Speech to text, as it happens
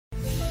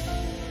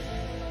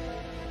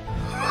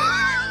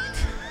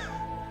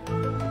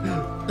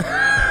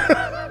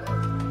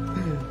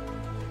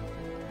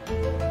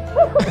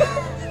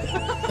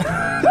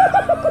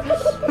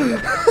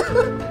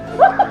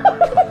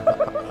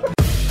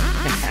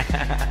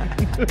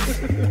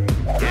Gang,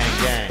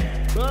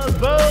 gang. Buzz,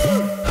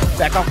 buzz.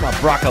 Back off my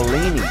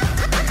broccolini.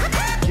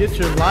 Get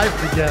your life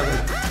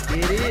together.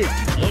 It is.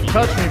 Don't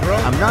touch me, bro.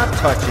 I'm not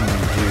touching you,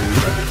 dude.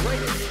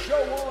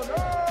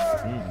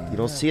 You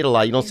don't see it a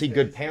lot. You don't see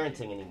good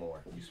parenting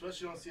anymore. You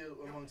especially don't see it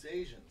amongst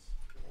Asians.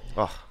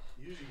 Oh.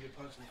 Usually you get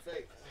punched in the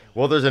face.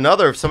 Well, there's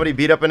another. Somebody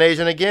beat up an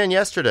Asian again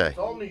yesterday. It's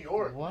all New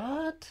York.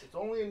 What? It's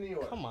only in New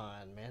York. Come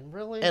on, man.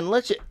 Really? And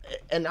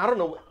I don't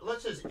know.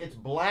 It's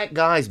black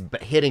guys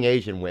hitting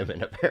Asian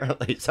women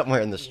apparently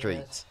somewhere in the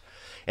streets.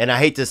 And I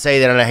hate to say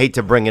that, and I hate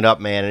to bring it up,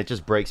 man. And it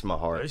just breaks my There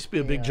heart. used to be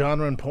a big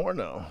genre in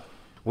porno.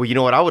 Well, you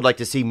know what? I would like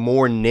to see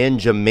more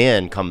ninja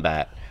men come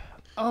back.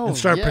 oh, And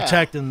start yeah.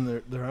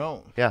 protecting their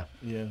own. Yeah.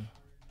 Yeah.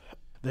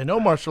 They know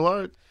martial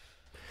arts.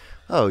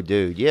 Oh,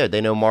 dude. Yeah, they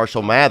know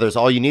Marshall Mathers.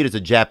 All you need is a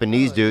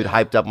Japanese dude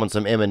hyped up on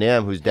some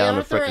Eminem who's down to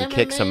Aren't there frickin'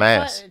 kick MMA some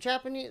ass.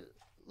 Japanese,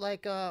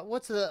 like,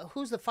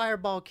 who's the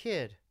Fireball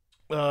Kid?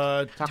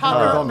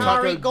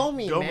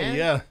 Takaragomi, man.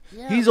 Yeah.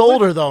 Yeah. He's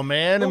older though,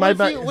 man. But It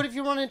might what if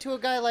you run into a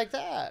guy like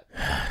that?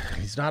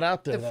 He's not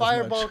out there. The that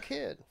Fireball much.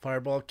 Kid.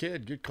 Fireball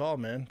Kid. Good call,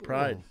 man.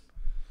 Pride.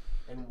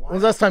 And When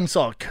was the last time you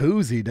saw a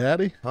koozie,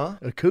 Daddy? Huh?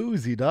 A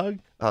koozie, dog.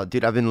 Oh,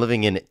 dude, I've been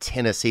living in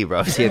Tennessee,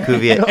 bro. I see a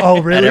koozie at,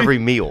 Oh, really? at every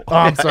meal. Oh,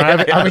 I'm sorry.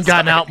 I haven't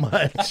gotten out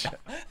much.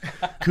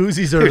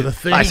 Koozies are the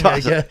thing, I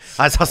guess.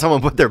 I saw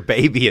someone put their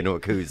baby into a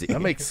koozie.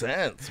 That makes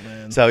sense,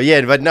 man. So,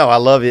 yeah, but no, I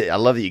love it. I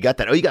love that you got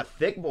that. Oh, you got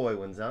thick boy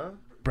ones, huh?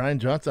 Brian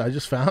Johnson, I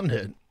just found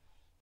it.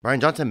 Brian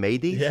Johnson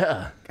made these?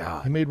 Yeah.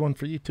 God. He made one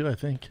for you, too, I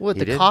think. What,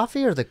 He the did?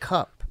 coffee or the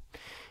cup?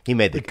 He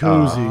made the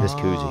koozie. This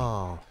koozie.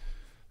 Oh.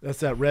 That's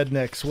that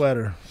redneck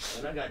sweater.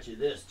 And I got you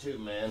this, too,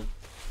 man.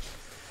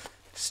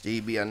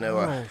 Stevie, I know.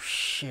 Oh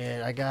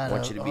shit! I got.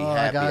 want you to be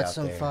I happy got out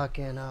some there.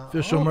 fucking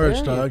Official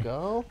merch, there you dog.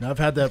 go. Now, I've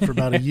had that for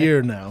about a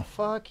year now.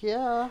 Fuck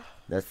yeah!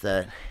 That's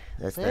that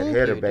Thank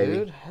hitter, you, baby.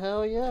 dude.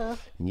 Hell yeah!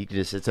 And you can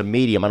it's a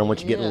medium. I don't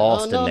want you getting Yeah.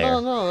 lost no, in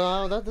there.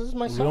 No. This is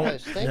my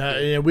size. Thank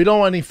you. Yeah, we don't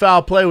want any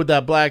foul play with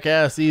that black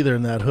ass either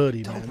in that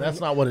hoodie, man. That's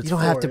not what it's You don't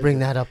for. have to bring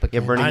that up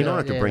again. Bernie, you I don't know.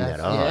 have to bring that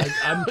up. yeah.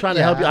 I'm trying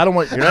to help you. I don't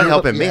want. You're not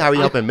helping me. How are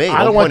you helping me?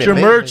 I don't want point your at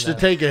me. merch to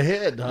take a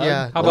hit, dog.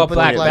 Yeah. How about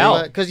Black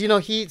Belt? Because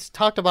he's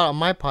talked about it on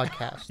my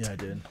podcast. Yeah, I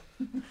did.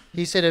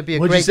 He said it'd be a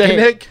What'd great you say, day.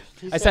 Nick?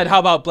 I said, how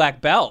about Black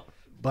Belt?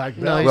 Black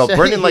No, belt. he Well, said-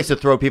 Brendan likes to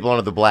throw people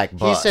under the black He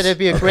bus. said it'd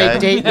be a great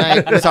okay? date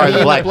night with Sorry, me the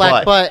and the black black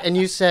butt. butt, and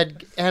you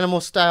said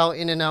animal style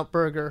In-N-Out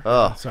burger.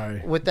 Oh,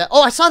 Sorry. With that,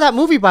 oh, I saw that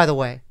movie by the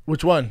way,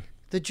 Which one?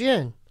 The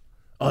Gin.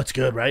 Oh, it's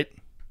good, right?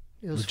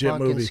 It was Legit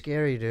fucking movie.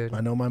 scary, dude.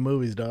 I know my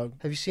movies, dog.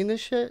 Have you seen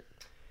this shit?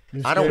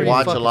 I don't Pretty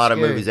watch a fucking lot of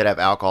scary. movies that have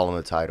alcohol in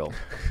the title.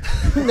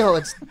 No,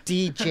 it's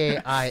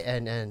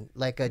DJINN,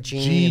 like a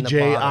genie in the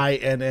bottle.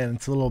 GJINN.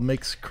 It's a little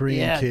mixed Korean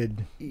Yeah.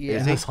 kid Yeah.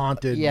 in this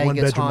haunted Yeah, he one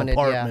gets bedroom haunted.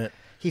 apartment. Yeah.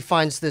 He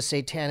finds this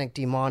satanic,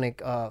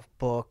 demonic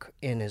book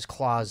in his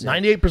closet.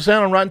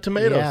 98% on Rotten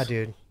Tomatoes. Yeah,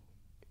 dude.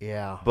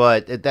 Yeah.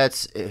 But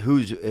that's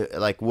who's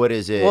like, what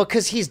is it? Well,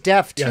 because he's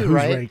deaf too, Yeah, who's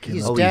right? ranking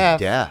He's them? oh, deaf.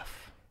 he's deaf.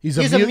 He's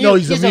a He's mute. a mute. No,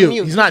 he's a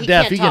mute. He's not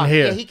deaf. He can't can talk.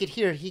 hear. Yeah, he could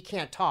hear. He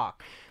can't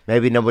talk.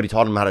 Maybe nobody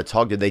taught him how to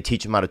talk. Did they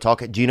teach him how to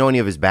talk? Do you know any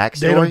of his backstory?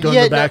 They don't go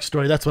Yeah, into the no-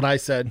 backstory. That's what I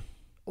said.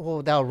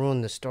 Well, that'll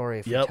ruin the story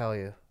if Yep. I tell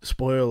you.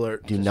 Spoiler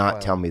alert. Do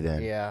not tell me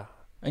then. Yeah.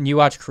 And you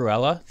watch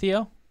Cruella,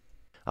 Theo?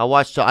 I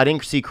watched. I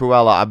didn't see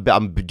Cruella.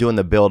 I'm doing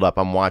the build up.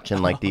 I'm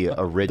watching like the The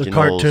originals,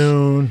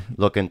 cartoon,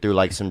 looking through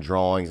like some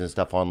drawings and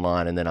stuff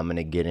online, and then I'm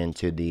gonna get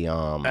into the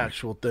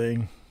actual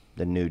thing.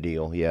 New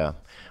deal. Yeah,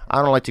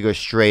 I don't like to go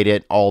straight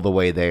it all the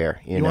way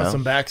there. You You know. want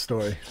some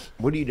backstory?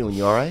 What are you doing?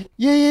 You all right?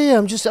 Yeah.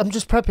 I'm just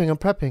prepping. I'm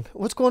prepping.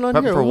 What's going on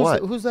Prepping here? for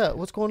what? Who's that?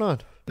 What's going on?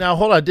 Now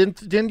hold on.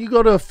 Didn't you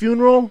go to a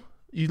funeral?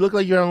 You look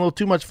like you're having a little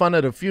too much fun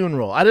at a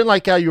funeral. I didn't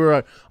like how you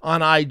were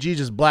on IG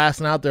just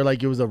blasting out there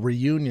like it was a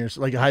reunion,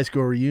 like a high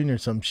school reunion or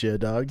some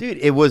shit, dog. Dude,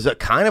 it was it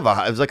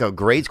was like a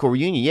grade school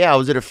reunion. Yeah, I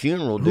was at a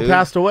funeral, dude. Who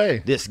passed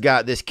away? This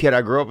kid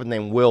I grew up with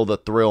named Will the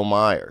Thrill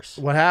Myers.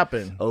 What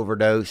happened?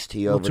 Overdosed.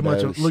 He Too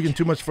much, overdosed. looking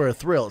too much for a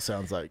thrill. It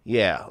sounds like.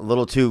 Yeah, a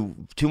little too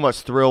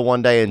much thrill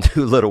one day and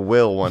too little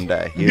will one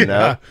day, you know?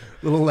 Yeah,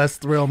 a little less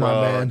thrill, my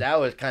So man. that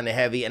was kind of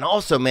heavy. And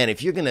also, man,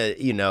 if you're going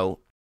to,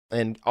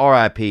 and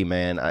RIP,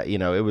 man,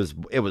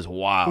 it was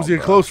wild. Was he a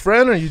bro. close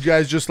friend, or you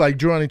guys just like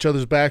drew on each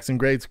other's backs in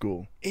grade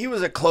school? He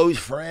was a close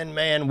friend,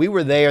 man. We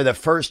were there the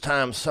first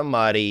time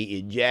somebody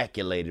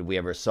ejaculated we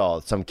ever saw.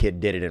 Some kid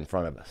did it in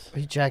front of us.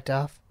 Are you jacked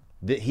off?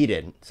 He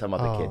didn't. Some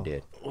other kid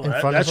did. Well, In that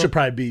front of should him?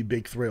 probably be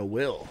Big Thrill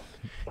Will.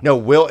 No,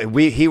 Will.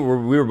 We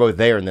were both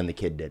there, and then the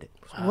kid did it.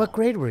 What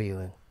grade were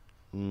you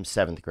in?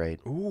 7th grade.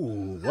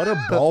 Ooh, what a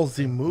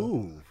ballsy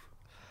move.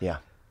 Yeah.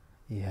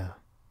 Yeah.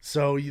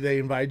 So they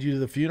invited you to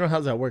the funeral?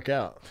 How's that work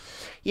out?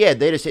 Yeah,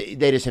 they just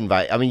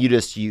invite. I mean,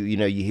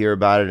 you hear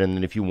about it, and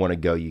then if you want to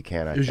go, you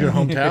can. I It was think.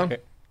 your hometown?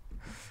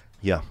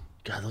 Yeah,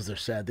 God, those are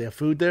sad. They have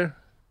food there?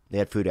 they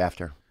had food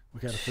after.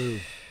 What kind of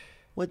food?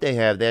 What they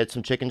have? They had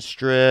some chicken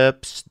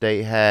strips.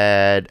 They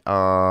had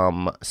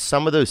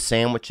some of those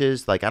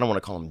sandwiches. Like, I don't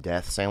want to call them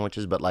death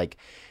sandwiches, but like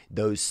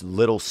those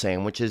little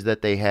sandwiches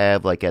that they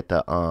have, like at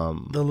the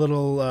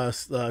little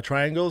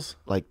triangles?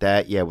 like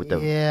that. Yeah, with the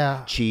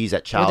Yeah. cheese, that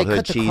Where they childhood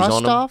cut the cheese crust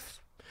on them.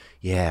 off?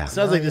 Yeah.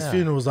 Sounds like this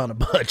funeral was on a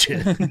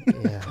budget.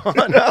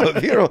 No,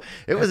 funeral.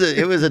 It was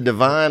a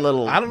divine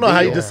little. I don't know how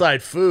you deal.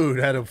 decide food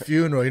at a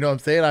funeral. You know what I'm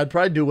saying? I'd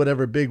probably do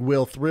whatever Big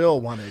Will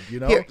Thrill wanted. You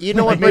know, Here, you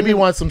know like what, maybe Brendan?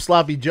 want some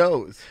sloppy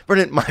joes.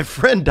 Brendan, my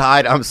friend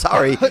died. I'm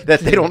sorry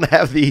that they don't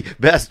have the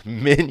best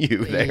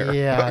menu there.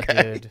 Yeah,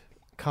 okay? dude.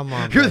 Come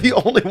on. You're man. the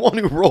only one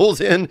who rolls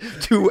in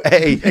to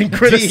a And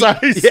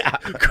criticize, Yeah.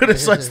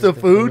 criticize the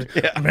food.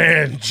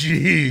 Man,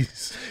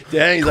 jeez.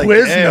 Dang, he's like,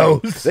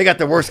 Quiznos. damn, they got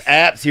the worst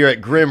apps here at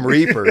Grim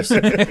Reapers.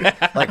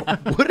 Like,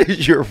 what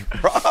is your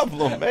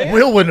problem, man?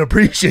 Will wouldn't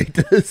appreciate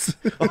this.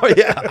 Oh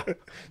yeah,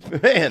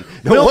 man.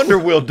 No wonder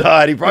Will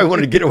died. He probably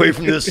wanted to get away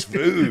from this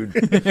food.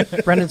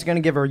 Brendan's gonna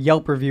give a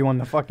Yelp review on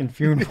the fucking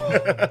funeral.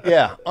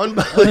 Yeah,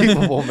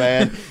 unbelievable,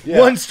 man. Yeah.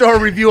 1-star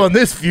review on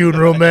this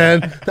funeral,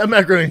 man. That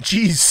macaroni and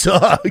cheese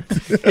sucked.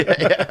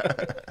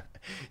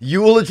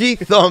 Eulogy,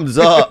 thumbs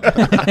up.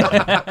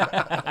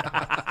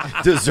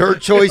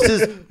 Dessert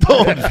choices,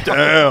 thumbs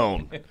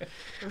down.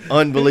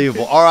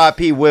 Unbelievable.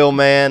 R.I.P. Will,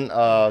 man.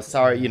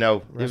 Sorry, it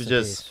was in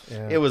just, peace.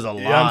 Yeah. it was a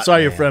lot. Yeah, I'm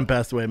sorry your man. friend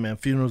passed away, man.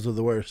 Funerals are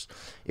the worst.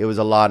 It was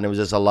a lot, and it was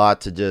just a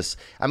lot to just,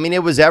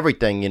 it was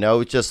everything,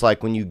 It's just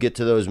like when you get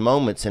to those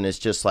moments, and it's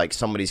just like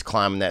somebody's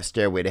climbing that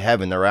stairway to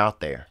heaven, they're out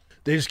there.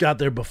 They just got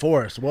there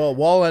before us. Well,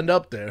 we'll end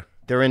up there.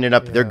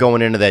 They're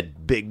going into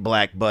that big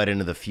black butt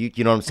into the future.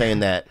 You know what I'm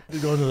saying? That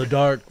They're going to the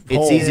dark it's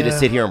hole. easy to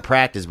sit here and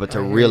practice, but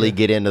to really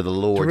get into the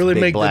Lord's really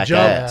big make the black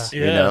jump. ass,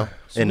 Yeah.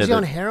 So was he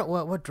on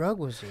heroin? What drug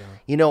was he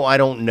on? I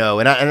don't know,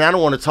 and I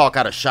don't want to talk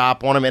out of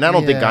shop on him, and I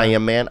don't think Yeah. I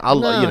am, man.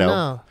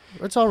 No.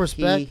 It's all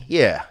respect.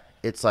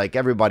 It's like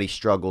everybody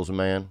struggles,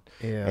 man.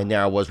 Yeah. And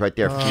there I was right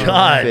there,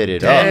 God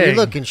fitted dang. up. You're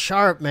looking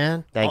sharp,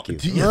 man. Thank you.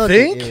 Do you Look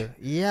think? At you.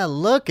 Yeah,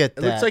 look at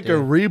that. It looks like dude.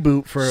 a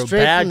reboot for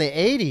Straight a from the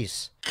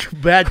 80s.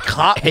 bad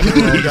cop. What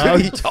are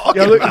you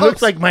talking It about?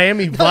 looks like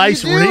Miami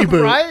Vice do,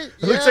 reboot. right?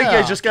 It looks like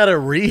Yeah. you just got a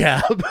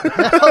rehab.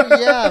 Oh,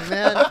 yeah,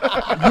 man.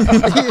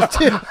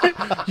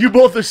 You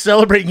both are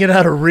celebrating getting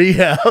out of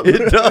rehab.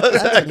 It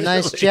does. That's a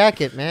nice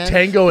jacket, man.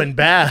 Tango and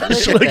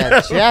Bash. Look at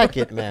that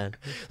jacket, man.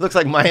 Looks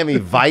like Miami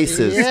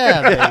Vices.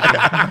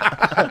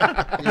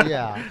 Yeah, baby.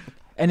 Yeah.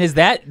 And is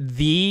that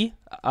the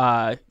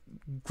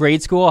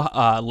grade school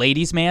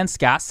ladies' man,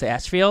 Scott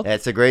Satchfield?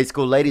 That's a grade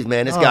school ladies,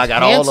 man. This Oh, guy he's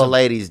got all the handsome.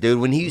 ladies, dude.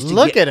 When he used to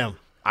Look at him.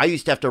 I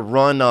used to have to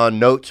run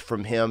notes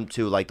from him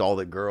to like all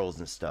the girls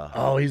and stuff.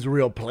 Oh, he's a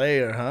real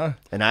player, huh?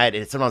 And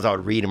sometimes I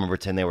would read them and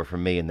pretend they were for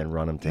me, and then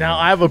run them to Now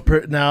him. I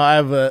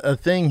have a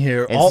thing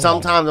here. And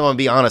sometimes I'm gonna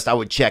be honest, I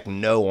would check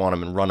no on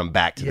them and run them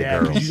back to yeah,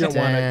 the 'cause girls. you don't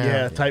want to. Damn.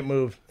 Yeah, tight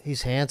move.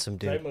 He's handsome,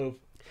 Tight dude. move.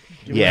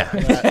 Yeah,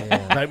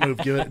 Tight move.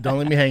 Give it. Don't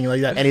let me hang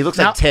like that. and he looks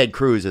like Ted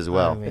Cruz as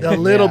well. A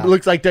little Yeah.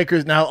 looks like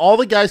Deckers. Now, all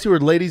the guys who were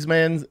ladies'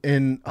 men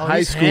in high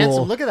He's school,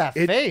 handsome. Look at that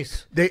it,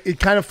 face. It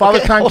kind of Father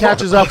Time hold on.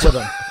 catches up with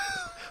him.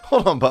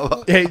 Hold on,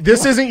 Bubba. Hey,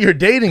 this isn't your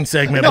dating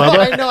segment, No,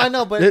 Bubba. I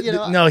know, but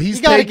No, he's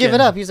you gotta taken. give it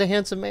up. He's a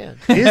handsome man.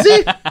 Is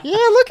he? Yeah,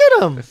 look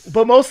at him.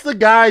 But most of the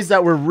guys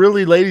that were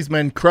really ladies'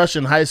 men crush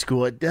in high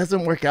school, it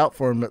doesn't work out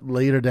for them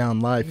later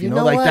down life. You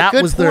know, like what? that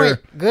Good was point.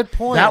 Good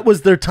point. that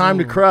was their time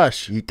to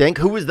crush. You think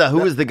who was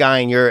the guy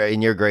in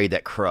your grade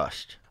that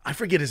crushed? I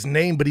forget his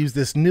name, but he was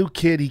this new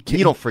kid.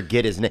 You don't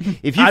forget his name.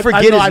 If you I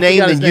forget know, I his name,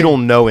 forgot then his you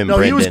don't know him. No,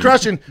 he was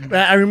Brendan. crushing.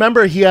 I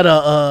remember he had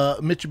a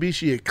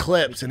Mitsubishi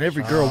Eclipse, and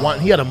every girl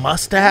wanted. He had a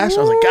mustache.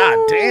 I was like, God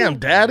damn,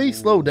 Daddy,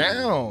 slow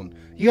down.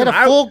 You had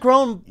a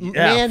full-grown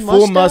man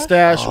full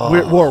mustache?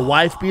 mustache. Wore a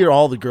wife beater.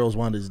 All the girls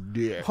wanted his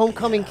dick.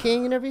 Homecoming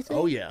king and everything?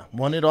 Oh yeah,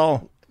 won it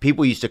all.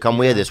 People used to come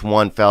with this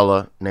one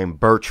fella named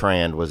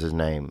Bertrand was his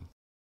name,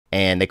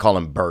 and they call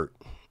him Bert,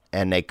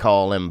 and they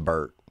call him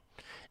Bert.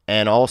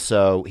 And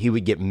also, he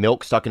would get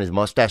milk stuck in his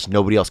mustache.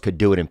 Nobody else could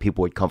do it, and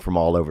people would come from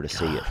all over to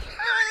see it.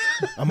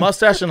 A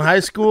mustache in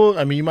high school.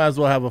 I mean, you might as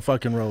well have a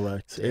fucking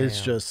Rolex.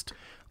 It's just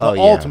the Oh,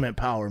 yeah. ultimate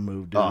power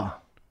move, dude. Oh.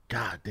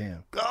 God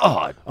damn.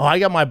 God. Oh, I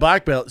got my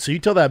black belt. So you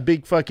tell that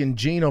big fucking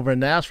Gene over in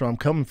Nashville I'm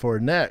coming for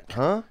her neck.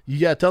 Huh? You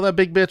gotta tell that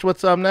big bitch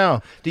what's up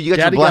now. Dude, you got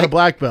Daddy your got a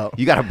black belt.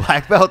 You got a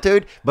black belt,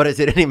 dude? But is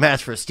it any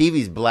match for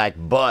Stevie's black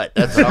butt?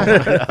 That's what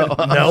I want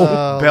to know.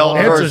 No. Belt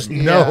Answer's versus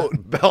no.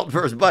 Belt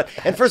versus butt.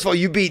 And first of all,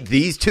 you beat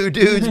these two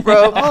dudes,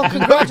 bro. Oh,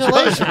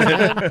 congratulations,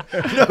 man.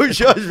 No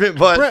judgment,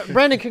 but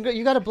Brandon,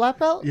 you got a black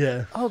belt?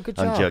 Yeah. Oh, good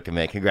job. I'm joking,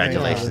 man.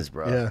 Congratulations,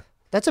 bro. Yeah.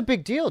 That's a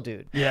big deal,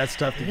 dude. Yeah, it's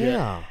tough to get.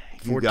 Yeah.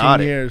 14 got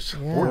it. years.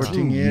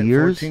 14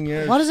 years? 14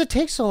 years. Why does it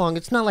take so long?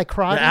 It's not like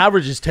karate. The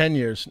average is 10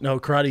 years. No,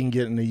 karate can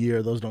get in a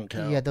year. Those don't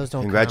count. Yeah, those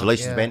don't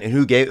Congratulations, count. man. And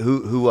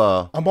who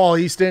I'm all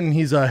Easton.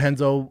 He's a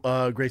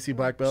Henzo Gracie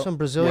black belt. Some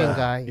Brazilian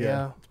guy,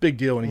 yeah. It's a big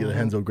deal when you get a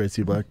Henzo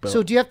Gracie black belt.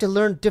 So do you have to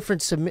learn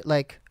different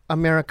like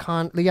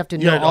American? You have to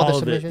know yeah, all the of it.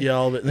 submissions? Yeah,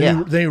 all of it. Then,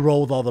 Yeah. then you roll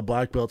with all the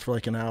black belts for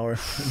like an hour,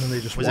 and then they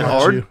just Was it watch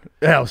hard? you.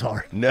 Yeah, it was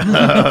hard.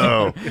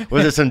 No.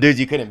 Was there some dudes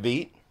you couldn't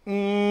beat?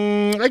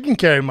 I can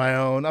carry my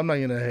own. I'm not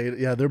gonna hate it.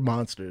 Yeah, they're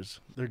monsters.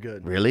 They're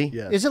good. Really?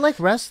 Yeah. Is it like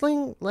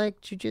wrestling, like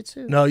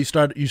jiu-jitsu? No, you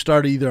start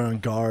either on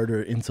guard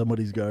or in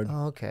somebody's guard.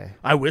 Oh, okay.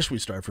 I wish we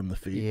start from the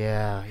feet.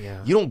 Yeah.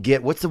 You don't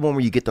get what's the one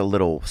where you get the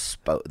little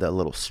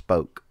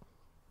spoke?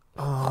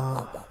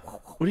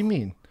 What do you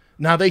mean?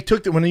 Now they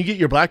took when you get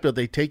your black belt,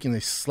 they take you and they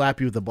slap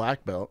you with the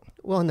black belt,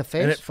 Well, in the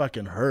face. and it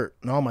fucking hurt,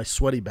 and all my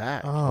sweaty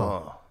back.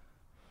 Oh.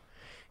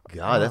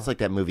 God, that's like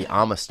that movie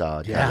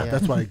Amistad. Yeah, Yeah.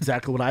 that's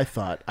exactly what I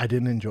thought. I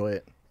didn't enjoy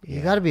it.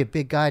 You got to be a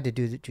big guy to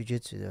do the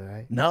jujitsu, though,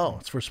 right? No,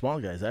 it's for small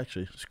guys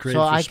actually. It's created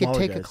So for I could smaller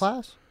take a guys.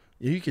 class.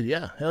 Yeah, you could.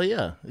 Yeah, hell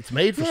yeah. It's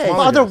made for Yeah,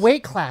 smaller Other guys.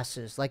 weight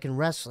classes, like in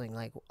wrestling,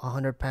 like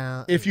 100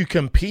 pounds. If you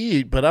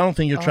compete, but I don't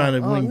think you're trying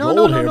to win no,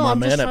 gold no, here, no, my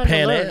I'm just man, at trying to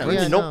Pan learn. Am. Yeah,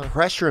 Brendan, don't no.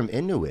 pressure him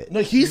into it. No,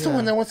 he's the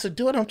one that wants to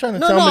do it. I'm trying to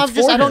no, tell no, him I'm it's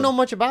just, for I don't him. know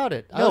much about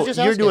it. I No, was just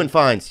you're asking. doing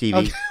fine,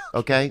 Stevie.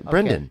 Okay,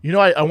 Brendan. You know,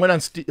 I went on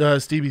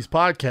Stevie's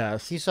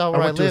podcast. He saw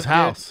where I went to his lived, dude.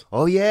 house.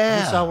 Oh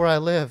yeah. You saw where I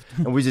lived.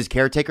 And was his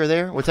caretaker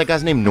there? What's that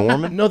guy's name?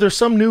 Norman. No, there's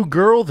some new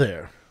girl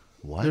there.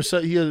 What?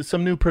 There's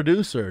some new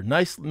producer.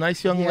 Nice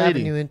young Yeah, I have a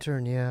lady. new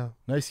intern, yeah.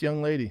 Nice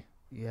young lady.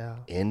 Yeah.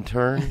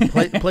 Intern.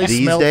 Play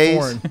These smelt days?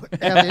 foreign.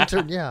 I have an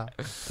intern, yeah.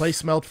 Play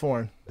smelt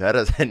foreign. That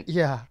doesn't.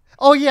 Yeah.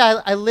 Oh,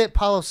 yeah, I lit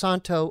Palo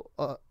Santo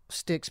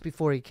sticks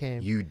before he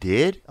came. You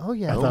did? Oh,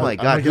 yeah. Oh thought- my I'm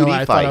God! not Who gonna did lie,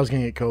 he I thought fight? I was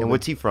gonna get COVID. And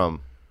what's he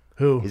from?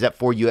 Who? Is that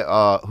for you?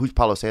 Who's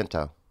Palo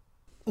Santo?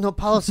 No,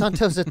 Palo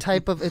Santo is a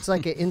type of, it's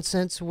like an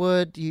incense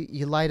wood.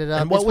 You light it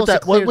up. And It's what would supposed to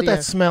that? clear What would the that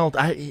air. smelled?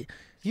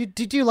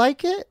 Did you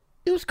like it?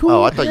 It was cool.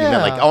 Oh, I thought you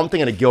meant like. Yeah. Oh, I'm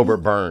thinking of Gilbert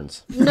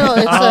Burns. No,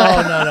 it's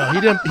Oh no,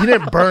 he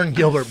didn't burn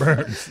Gilbert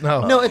Burns.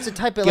 No. no, it's a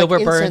type of Gilbert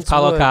like Burns, incense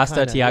Paulo wood, Costa,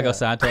 kinda, Tiago yeah.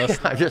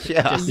 Santos. I just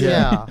yeah.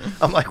 Yeah.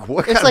 I'm like,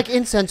 what? It's kind like of,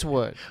 incense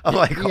wood. I'm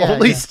like, yeah,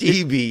 only yeah.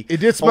 Stevie. It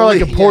did smell like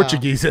a only-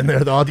 Portuguese in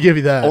there, though. I'll give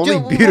you that. Only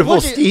Dude, beautiful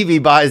what'd you- Stevie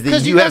buys the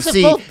 'cause you guys have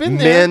both UFC been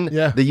there. men,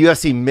 Yeah. the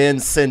UFC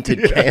men's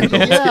scented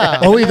candles. Yeah.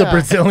 Only the yeah.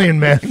 Brazilian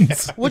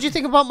men's. What'd you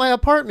think about my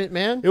apartment,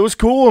 man? It was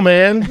cool,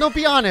 man. No,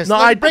 be honest. No,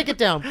 No, I- break it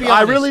down. Be honest.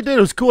 I really did.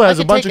 It was cool. It has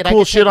a could bunch take of it. I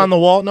cool could shit take on it. the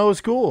wall. No,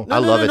 it's cool. No, I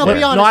no, love no, it no, there.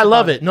 be honest No, I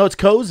love about it. No, it's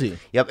cozy.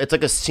 Yep, it's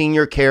like a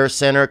senior care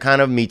center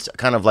kind of meets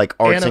kind of like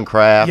arts Ani- and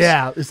crafts.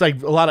 Yeah, it's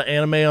like a lot of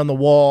anime on the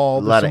wall.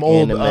 A lot There's of some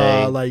old,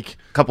 anime. like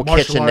Couple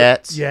martial art-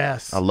 kitchenettes.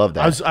 Yes, I love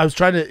that. I was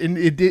trying to. And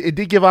it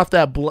did give off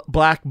that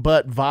black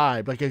butt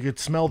vibe. Like I could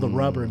smell the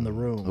rubber in the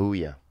room. Oh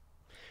yeah.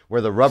 Where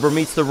the rubber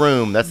meets the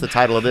room. That's the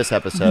title of this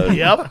episode.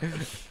 Yep.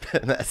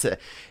 That's it.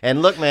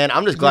 And look, man,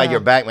 I'm just glad Yeah. you're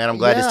back, man. I'm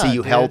glad to Yeah, see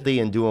you dude. healthy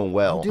and doing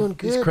well. I'm doing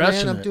He's good,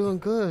 crushing man. I'm it. doing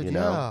good. you know.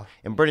 Yeah.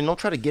 And Bernie, don't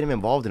try to get him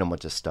involved in a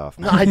bunch of stuff.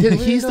 No, I didn't.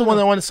 No, He's the no. one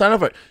that wanted to sign up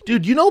for it.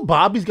 Dude, you know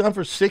Bobby's gone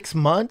for 6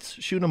 months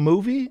shooting a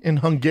movie in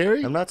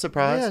Hungary? I'm not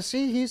surprised. Yeah,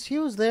 see, he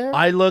was there.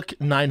 I look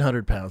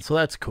 900 pounds, so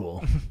that's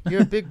cool.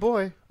 You're a big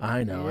boy.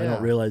 I know. I Yeah.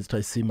 don't realize until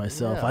I see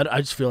myself. Yeah.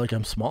 I just feel like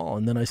I'm small,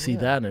 and then I see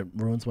that, and it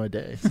ruins my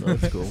day. So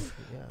that's cool.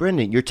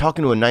 Brendan, you're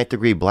talking to a 9th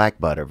degree black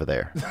butt over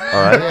there.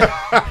 All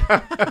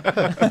right.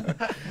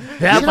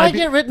 That Should might I be,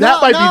 get rid- that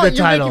No, might no, be the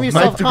you're title. making me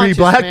 9th degree self-conscious,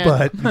 black man.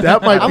 butt.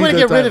 That might I'm be gonna the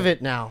get rid title. of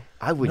it now.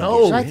 I wouldn't.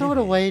 No. Should I get throw it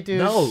away, dude?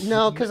 No.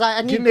 No, because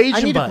I Get need an Asian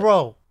I need butt. to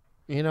grow.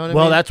 You know what I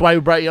Well, mean? that's why we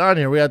brought you on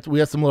here. We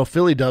got some little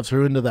Philly doves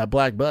who are into that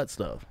black butt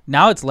stuff.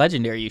 Now it's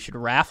legendary. You should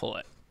raffle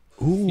it.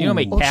 Ooh. You know,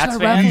 make Oh, should Pats I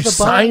fans. raffle You the butt?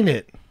 sign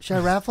it. Should I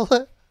raffle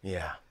it?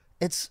 Yeah.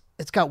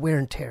 It's got wear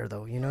and tear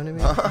though. You know what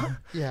I mean?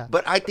 Yeah.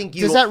 But I think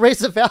you Does that raise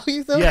the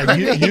value though? Yeah,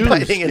 you,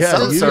 I think in yeah,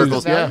 some used,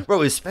 circles, yeah.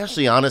 bro,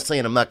 especially honestly,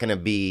 and I'm not going to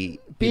be.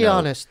 Be you know,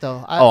 honest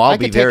though. I'll I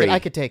be could very. Take it. I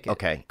could take it.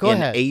 Okay. Go in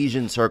ahead.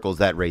 Asian circles,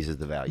 that raises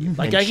the value.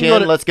 Like, And I can Chin, go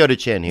to- let's go to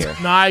Chin here.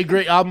 No, I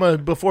agree.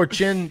 Before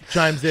Chin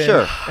chimes in,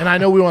 Sure. and I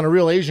know we want a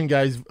real Asian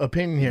guy's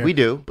opinion here. We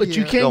do. But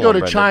you Yeah. can't Go go on, to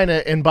Brendan. China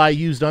and buy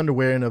used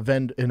underwear in a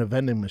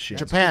vending machine.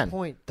 Japan.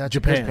 Point. That's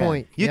Japan. a good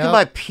point. You Yep. can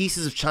buy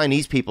pieces of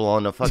Chinese people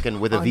on a fucking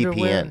with a Underwear.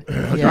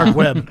 VPN Yeah. Dark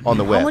web. on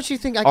the web. much you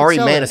think I could Ari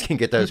sell Manis it? can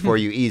get those for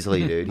you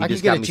easily, dude. He I could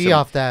just get got a me G some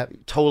off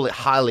that. totally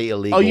highly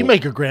illegal. Oh, you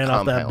make a grand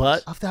off that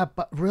compounds. butt. Off that,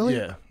 but really?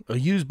 Yeah, a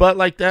used butt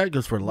like that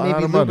goes for a lot Maybe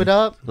of lube money. it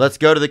up. Let's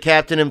go to the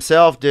captain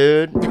himself,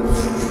 dude.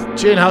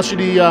 Chin, how should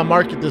he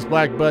market this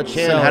black butt?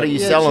 Chin, sell how it? do you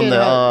sell him Chin, the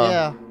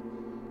yeah.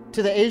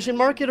 To the Asian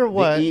market or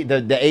what?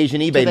 the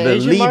Asian eBay, the the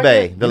Asian Libe,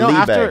 market? the You know,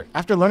 Libe?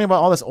 after learning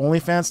about all this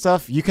OnlyFans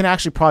stuff, you can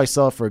actually probably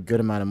sell it for a good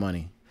amount of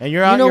money. And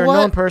you're You out, know you're what?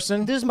 a known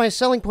person. This is my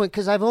selling point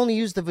because I've only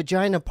used the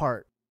vagina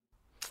part.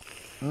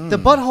 The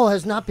butthole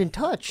has not been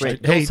touched. Wait,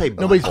 don't Hey, say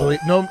nobody's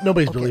butthole.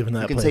 nobody's believing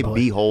that. You can say Playboy.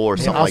 beehole or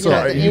And something also, like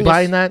are that. the you anus-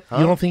 buying that? Huh?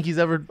 You don't think he's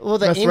ever Well,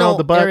 the messed around anal with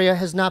the butt? area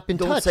has not been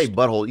Don't touched. say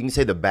butthole. You can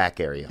say the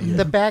back area.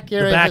 The back The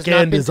area back has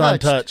not end been is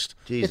touched. untouched.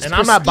 Jesus. It's And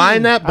I'm not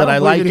buying that, but I,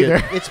 don't like believe it.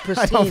 it either. It's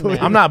pristine, man.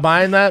 I'm not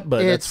buying that,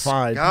 but It's- that's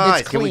fine.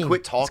 Guys, It's can we clean.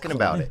 quit talking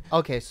about it?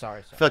 Okay,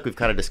 sorry. I feel like we've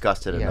kind of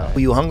discussed it Yeah. enough. Are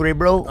you hungry,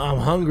 bro? I'm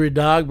hungry,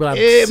 dog, but I'm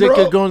Yeah, sick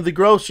bro. of going to the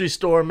grocery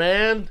store,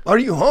 man. Are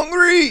you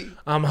hungry?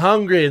 I'm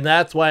hungry, and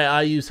that's why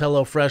I use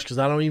HelloFresh, because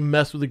I don't even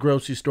mess with the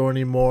grocery store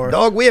anymore.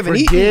 Dog, we haven't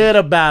Forget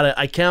about it.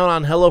 I count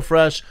on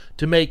HelloFresh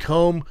to make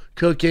home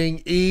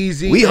cooking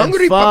easy We and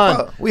hungry, fun.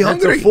 Papa. We It's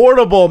hungry.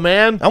 affordable,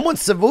 man. I want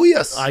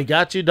cebollas. I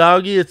got you,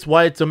 doggy. It's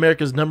why it's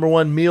America's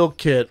 #1 meal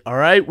kit. All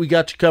right? We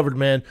got you covered,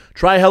 man.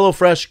 Try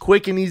HelloFresh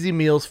quick and easy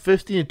meals,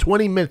 15 to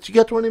 20 minutes. You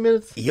got 20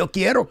 minutes? Yo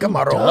quiero Does it,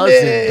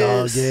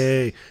 camarones.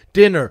 doggy?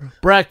 Dinner,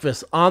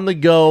 breakfast, on the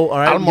go. All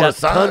right? We got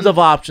Almorzar. tons of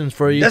options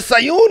for you.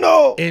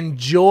 Desayuno.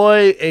 Enjoy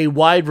enjoy a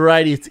wide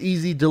variety. It's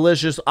easy,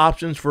 delicious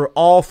options for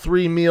all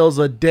 3 meals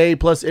a day,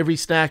 plus every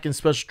snack and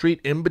special treat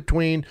in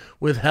between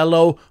with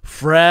Hello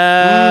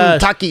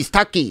Fresh.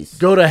 Takis.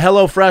 Go to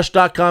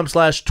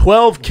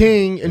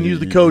HelloFresh.com/12King and use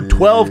the code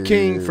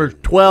 12King for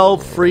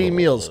 12 free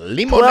meals.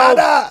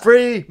 Limonada. 12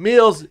 free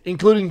meals,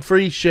 including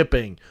free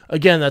shipping.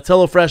 Again, that's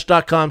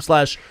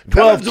HelloFresh.com/12King.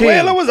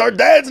 Venezuela was our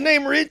dad's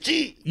name,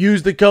 Richie.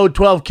 Use the code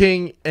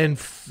 12King and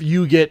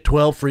you get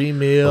 12 free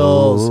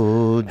meals.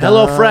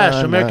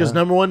 HelloFresh, America's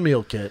 #1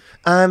 meal kit.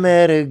 I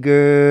met a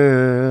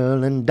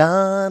girl and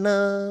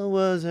Donna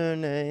was her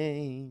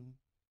name.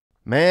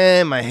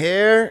 Man, my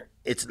hair,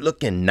 it's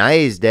looking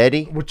nice,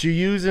 Daddy. What you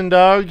using,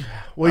 dog?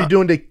 What are you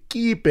doing to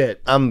keep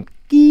it? I'm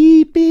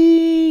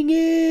keeping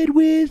it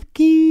with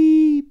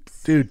keeps.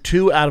 Dude,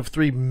 2 out of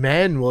 3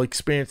 men will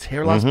experience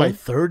hair loss by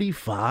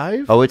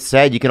 35? Oh, it's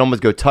sad. You can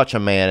almost go touch a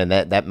man, and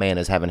that man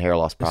is having hair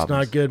loss problems.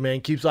 It's not good,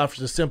 man. Keeps offers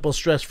a simple,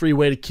 stress-free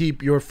way to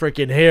keep your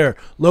freaking hair.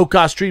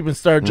 Low-cost treatments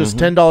start at just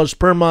 $10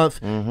 per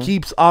month.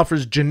 Keeps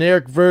offers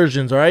generic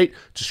versions, all right?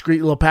 Discreet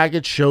little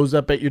package shows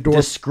up at your door.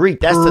 Discreet.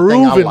 That's the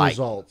thing I Proven like.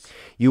 results.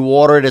 You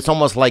order it. It's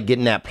almost like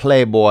getting that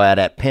Playboy or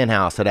that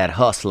Penthouse or that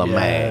Hustler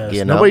mag. Yes.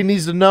 You know. Nobody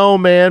needs to know,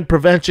 man.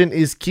 Prevention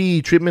is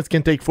key. Treatments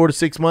can take 4 to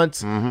 6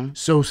 months.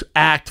 So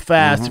act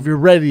fast. If you're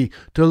ready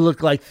to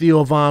look like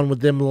Theo Vaughn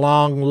with them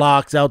long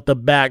locks out the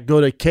back,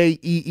 go to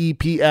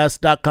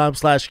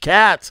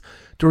KEEPS.com/cats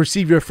to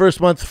receive your first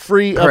month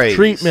free of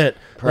treatment.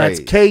 Praise.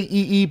 That's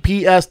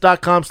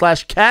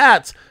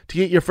KEEPS.com/cats to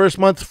get your first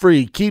month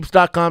free.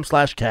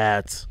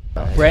 Keeps.com/cats.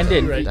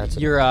 Brendan,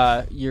 your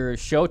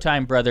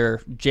Showtime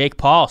brother Jake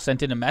Paul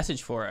sent in a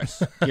message for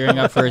us, gearing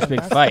up for his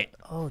big fight.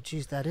 Oh,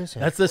 geez, that is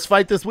him. That's this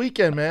fight this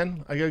weekend,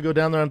 man. I got to go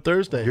down there on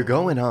Thursday. You're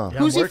going, huh? Yeah,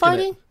 Who's I'm he working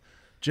fighting? it.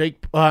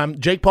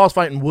 Jake Paul's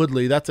fighting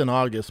Woodley. That's in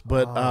August.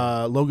 But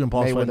Logan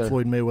Paul's fighting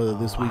Floyd Mayweather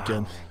this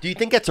weekend. Do you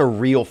think that's a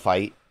real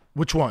fight?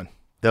 Which one?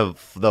 The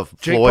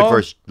Jake Floyd Paul?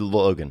 versus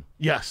Logan.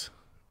 Yes.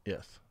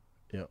 Yep.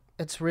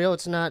 It's real.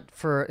 It's not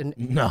for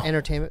No.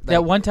 entertainment.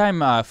 That one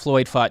time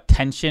Floyd fought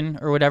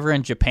Tenshin or whatever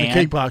in The Japan,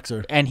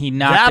 kickboxer. and he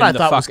knocked That him I the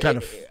thought fuck. was kind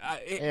of.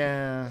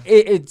 Yeah.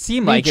 It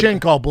seemed Me like and Chin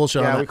it. call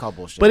bullshit on Yeah, that. we call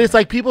bullshit. But on it's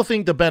like people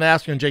think the Ben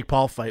Askren and Jake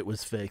Paul fight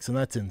was fixed, and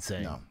that's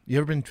insane. No. You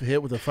ever been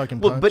hit with a fucking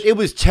Well, punch? but it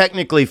was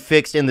technically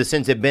fixed in the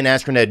sense that Ben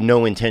Askren had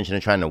no intention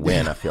of trying to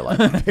win. I feel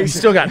like he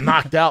still got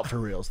knocked out for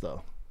reals,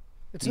 though.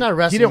 It's not a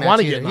wrestling. didn't want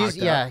wanna to get knocked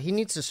out. Yeah, he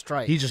needs to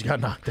strike. He just got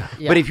knocked out.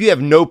 Yeah. But if you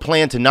have no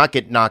plan to not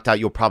get knocked out,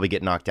 you'll probably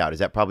get knocked out. Is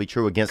that probably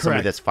true against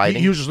somebody that's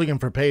fighting? He was just looking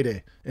for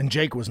payday, and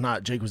Jake was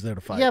not. Jake was there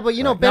to fight. Yeah, but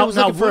you know, Right. Ben Now- was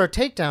now looking for a Wood-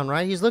 takedown,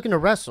 right? He's looking to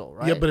wrestle,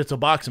 right? Yeah, but it's a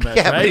boxing match,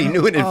 yeah, right? but he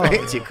knew in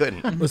advance you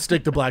couldn't. Let's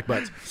stick to black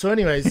butts. So,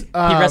 anyways, he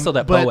wrestled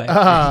at Bowie.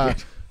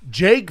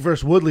 Jake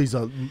versus Woodley's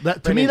to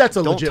me that's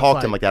a Don't legit talk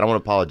fight. to him like that. I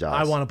want to apologize.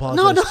 I want to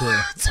apologize no, too.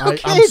 it's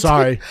okay. I'm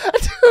sorry.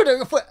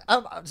 dude.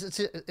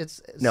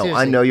 It's No, I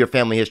seriously. know your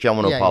family history. I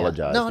want to Yeah, yeah.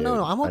 apologize. No, dude.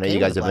 no, I'm I know okay you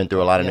guys with have the been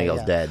through a black lot of belt.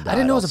 niggas Yeah, dead. I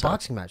didn't know it was a also.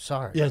 boxing match.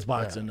 Sorry. Yeah, it's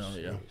boxing. No,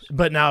 yeah.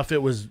 But now if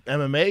it was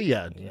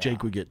MMA,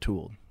 Jake would get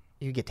tooled.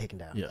 You get taken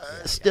down. Yeah.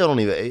 Still don't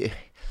even.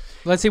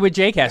 Let's see what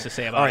Jake has to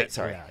say about All it. right,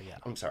 sorry.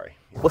 I'm sorry.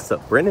 What's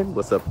up, Brennan?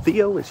 What's up,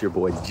 Theo? It's your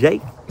boy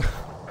Jake.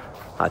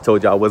 I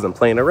told you I wasn't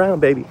playing around,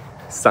 baby.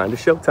 Signed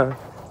to Showtime.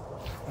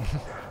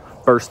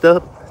 First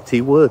up,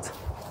 T Woods.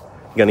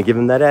 Gonna give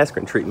him that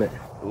Askren treatment.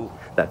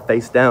 That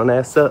face down,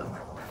 ass up.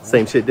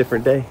 Same shit,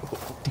 different day.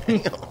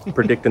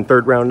 Predicting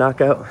 3rd round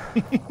knockout.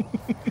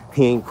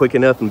 He ain't quick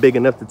enough and big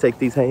enough to take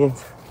these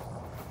hands.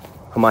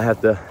 I might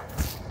have to.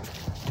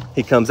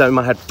 He comes out, I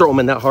might have to throw him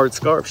in that hard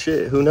scarf.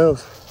 Shit, who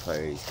knows?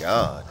 Praise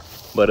God.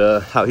 But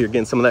out here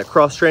getting some of that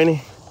cross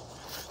training,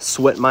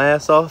 sweating my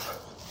ass off.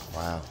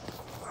 Wow.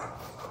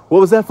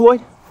 What was that,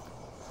 Floyd?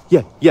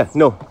 Yeah,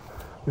 no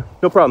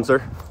problem,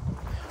 sir.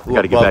 Ooh,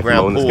 Gotta get above back to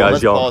ground mowing this pool. guy's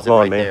Let's yard. pause it Come on,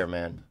 right man. there,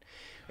 man.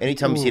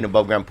 Anytime you see an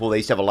above ground pool, they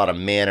used to have a lot of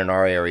men in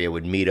our area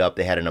would meet up.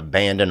 They had an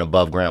abandoned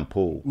above ground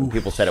pool. And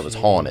people said it was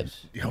haunted.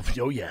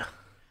 Oh yeah.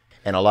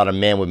 And a lot of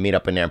men would meet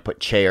up in there and put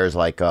chairs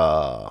like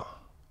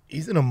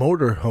He's in a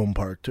motor home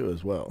park too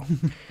as well.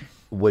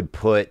 would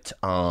put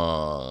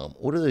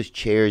what are those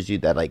chairs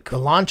that like The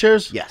lawn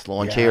chairs? yes,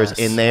 lawn chairs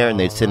in there and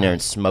they'd sit in there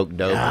and smoke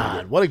dope God,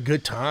 and what a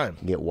good time.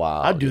 get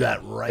wild. I'd do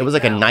that right It was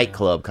like now. a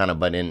nightclub kind of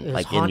but in It was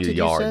like haunted, in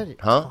your you yard. said?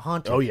 It's Huh?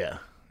 haunted. Oh yeah.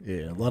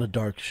 Yeah, a lot of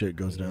dark shit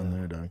goes down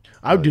there, dog.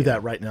 I would do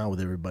that right now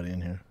with everybody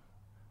in here.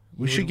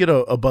 We should get a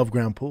above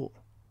ground pool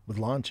with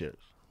lawn chairs.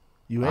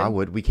 You in? I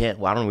would. We can't.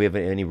 Well, I don't know. We have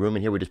any room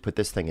in here. We just put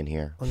this thing in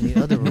here. On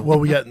the other room. Well,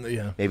 we got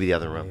Maybe the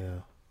other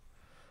room.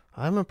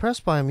 I'm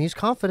impressed by him. He's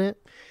confident.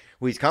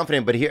 Well, he's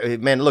confident, but here,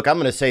 man, look, I'm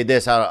going to say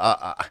this.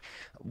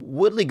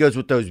 Woodley goes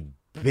with those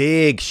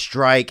big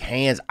strike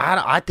hands.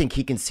 I think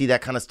he can see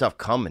that kind of stuff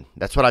coming.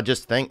 That's what I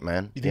just think,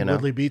 man. You think know?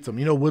 Woodley beats him?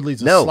 You know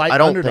Woodley's a No, slight I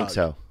don't underdog. think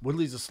so.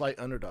 Woodley's a slight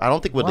underdog. I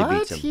don't think Woodley What?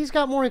 beats him. He's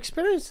got more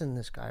experience than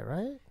this guy,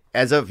 right?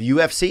 As a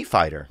UFC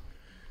fighter.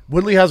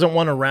 Woodley hasn't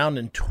won a round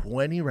in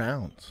 20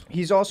 rounds.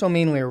 He's also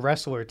mainly a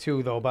wrestler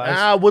too, though.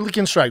 But Woodley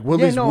can strike.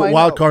 Woodley's no, I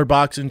wild know. card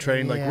boxing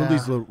trained. Like Yeah.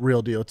 Woodley's the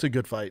real deal. It's a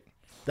good fight.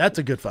 That's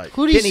a good fight.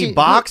 Who do you Can see? he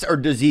box, or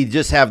does he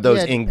just have those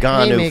Yeah,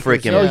 Ngannou haymakers,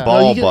 freaking yeah.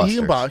 ball he busters?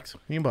 can box.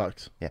 He can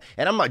box. Yeah,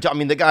 and I'm not. I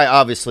mean, the guy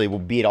obviously will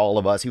beat all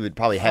of us. He would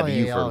probably have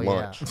you for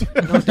lunch.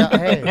 Yeah. No doubt.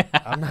 Hey,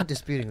 I'm not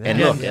disputing that. And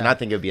look, and I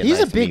think it'd be a He's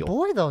nice a big meal.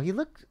 boy though. He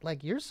looked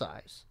like your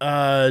size.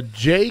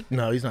 Jake?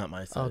 No, he's not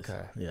my size.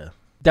 Okay. Yeah.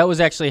 That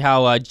was actually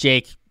how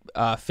Jake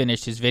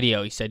finished his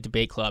video. He said,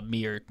 "Debate club,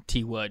 me or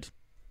T Wood."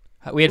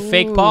 We had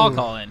fake Paul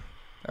call in,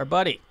 our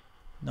buddy.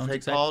 No one's Fake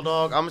excited. Paul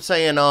dog. I'm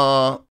saying.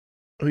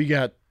 Who you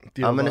got?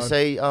 Theo I'm gonna Von?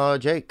 say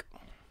Jake.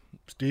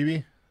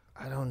 Stevie.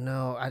 I don't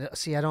know.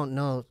 I don't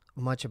know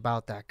much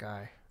about that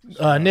guy.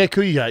 Nick,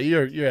 who you got?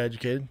 You're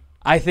educated.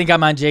 I think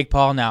I'm on Jake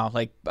Paul now.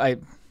 Like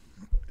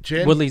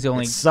Chin? Woodley's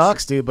only It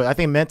sucks, dude, but I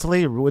think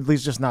mentally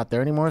Woodley's just not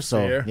there anymore. So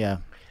Fair. yeah,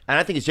 And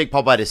I think it's Jake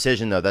Paul by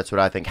decision, though. That's what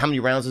I think. How many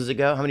rounds does it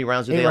go? How many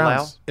rounds do 8 they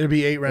rounds. It'll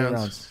be 8 8 rounds.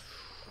 rounds.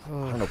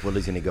 allow? I don't know if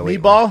Woodley's gonna go. 8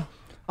 rounds. Meatball?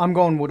 I'm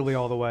going Woodley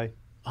all the way.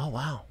 Oh,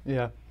 wow.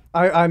 Yeah.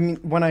 I mean,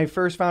 when I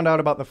first found out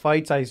about the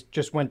fights, I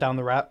just went down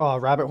the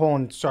rabbit hole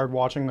and started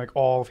watching like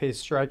all of his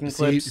striking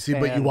clips. See,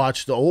 but you and-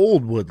 watched the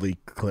old Woodley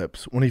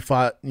clips when he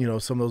fought,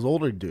 some of those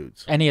older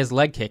dudes. and he has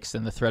leg kicks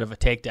and the threat of a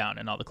takedown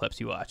in all the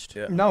clips you watched.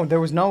 Yeah. No, there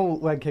was no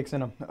leg kicks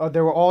in him.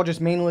 They were all just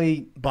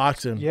mainly.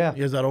 Boxing. Yeah.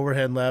 He has that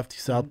overhead left,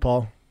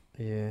 southpaw.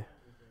 Yeah.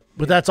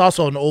 But that's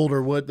also an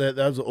older Wood. That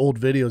was old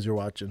videos you're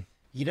watching.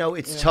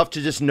 It's tough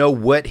to just know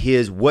what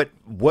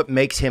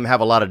makes him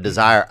have a lot of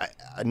desire.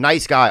 A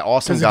nice guy,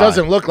 awesome Because guy. it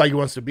doesn't look like he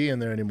wants to be in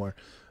there anymore.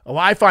 Well,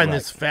 I find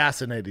this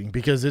fascinating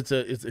because it's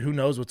who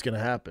knows what's going to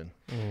happen.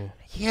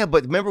 Yeah,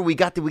 but remember we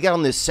got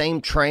on this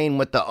same train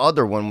with the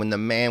other one when the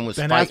man was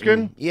Ben fighting.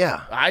 Askren?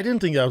 Yeah. I didn't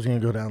think I was going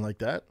to go down like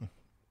that.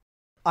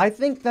 I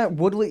think that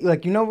Woodley,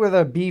 where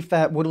the beef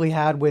that Woodley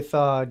had with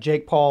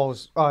Jake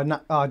Paul's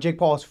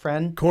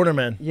friend.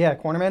 Cornerman. Yeah,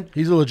 cornerman.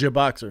 He's a legit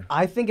boxer.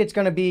 I think it's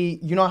going to be,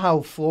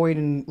 how Floyd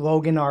and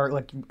Logan are,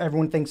 like,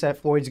 everyone thinks that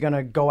Floyd's going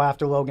to go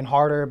after Logan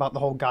harder about the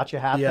whole gotcha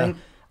hat Yeah. thing.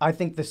 I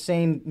think the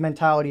same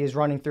mentality is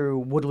running through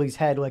Woodley's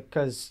head, like,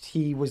 because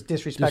he was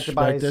disrespected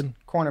by his Disrespected?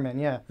 cornerman,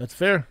 yeah. That's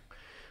fair.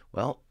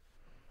 Well,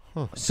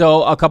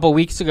 So a couple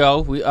weeks ago,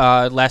 we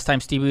last time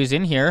Stevie was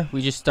in here,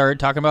 we just started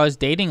talking about his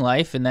dating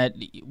life and that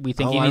we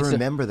think he I needs to.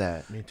 remember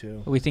that. Me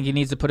too. We think he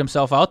needs to put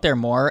himself out there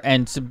more,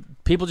 and some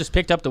people just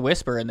picked up the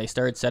whisper and they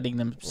started setting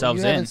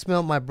themselves you in. haven't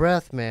smelled my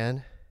breath,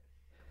 man.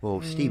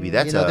 Well, Stevie,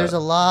 that's There's a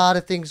lot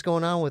of things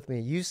going on with me.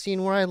 You've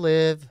seen where I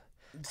live.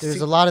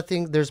 There's a lot of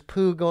things. There's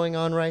poo going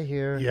on right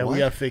here. Yeah, What? we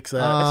got to fix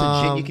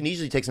that. you can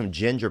easily take some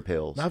ginger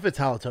pills. Not if it's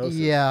halitosis.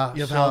 Yeah. You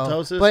have so-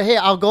 halitosis? But hey,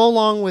 I'll go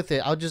along with it.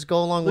 I'll just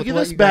go along Look with at what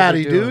this you guys are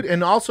baddie, doing. dude.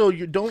 And also,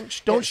 you don't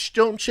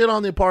shit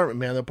on the apartment,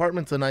 man. The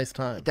apartment's a nice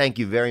time. Thank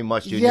you very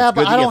much, dude. Yeah, It's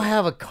but good I to don't get-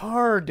 have a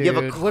car, dude. You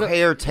have a What-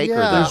 caretaker, Yeah,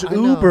 though. There's I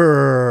know.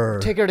 Uber.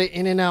 Take her to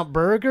In-N-Out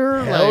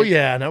Burger. Hell like,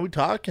 yeah. Now we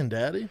talking,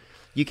 daddy.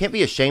 You can't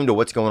be ashamed of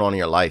what's going on in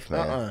your life,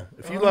 man.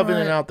 If you love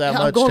In-N-Out that yeah,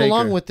 much, I'm going take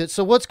along her. with it.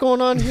 So what's going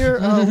on here?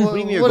 do you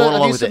mean you're going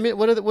along with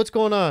it? What's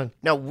going on?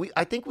 Now,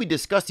 I think we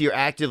discussed you're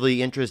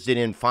actively interested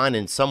in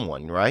finding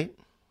someone, right?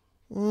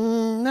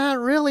 Not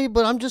really,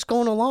 but I'm just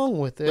going along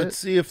with Let's it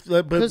see if...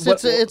 But because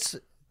what-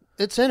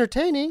 it's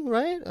entertaining,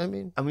 right? I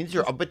mean, These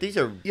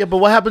are. Yeah, but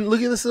what happened?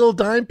 Look at this little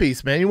dime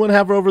piece, man. You want to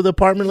have her over the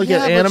apartment look yeah,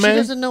 at but anime? she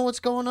doesn't know what's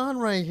going on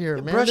right here,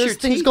 man. brush There's your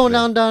things teeth, going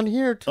man. down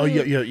here too. Oh,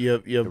 yeah.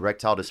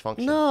 Erectile dysfunction.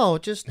 No,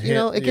 just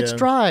it gets Yeah.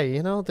 dry.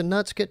 The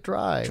nuts get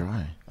dry.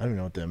 Dry. I don't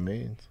know what that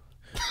means.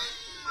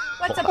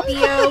 What's up,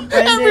 Theo? Brendan?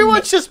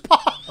 Everyone's just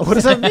paused. What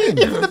does that mean?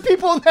 Even the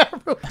people in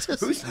that room just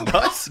Whose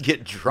nuts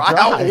get dry?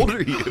 How old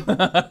are you?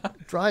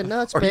 dry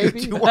nuts, Are you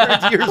baby.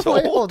 200 years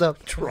Wait, old? hold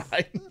up.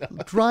 Dry.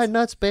 Dry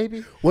nuts,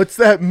 baby. What's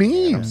that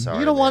mean? I'm sorry.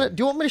 You don't want man. it?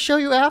 Do you want me to show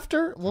you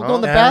after? We'll go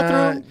in the Huh?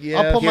 bathroom. Yeah.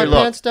 I'll pull Here, my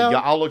look. pants down. Yeah,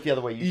 I'll look the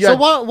other way. You So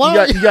got, why you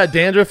got, you got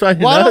dandruff on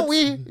your Why nuts? don't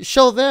we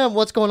show them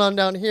what's going on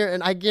down here?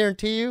 And I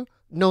guarantee you,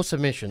 no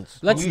submissions.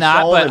 Let's You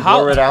not, show but and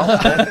how? blur it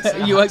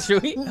out? You want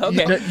should we?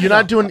 Okay. You're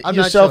not doing I'm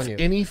not yourself showing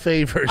you. any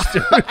favors,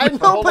 dude. I know,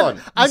 Hold but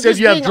on. I'm You said just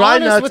you have being dry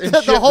honest nuts with and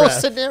the shit whole breath.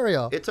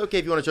 scenario. It's okay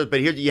if you want to show us, but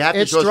here you have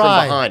to It's show us dry.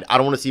 from behind. I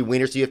don't want to see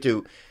wiener, so you have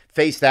to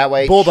face that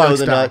way. Bulldog show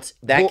the style. nuts.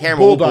 That camera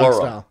Bulldog will blur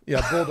style. them.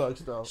 Yeah, bulldog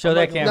style. Show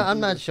that No, camera. I'm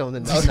not showing the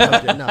nuts.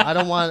 No, I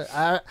don't want.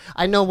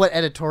 I know what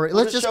editorial.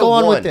 Let's just just show go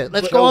on one. with it.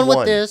 Let's Show go on one.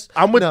 with this.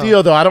 I'm with No.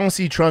 Theo though. I don't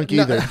see trunk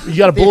No. either. You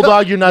got a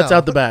bulldog. Your nuts No.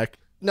 out the back.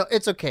 No,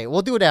 it's okay.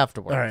 We'll do it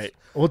afterwards. All right.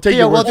 We'll take Yeah,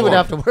 your we'll word do for it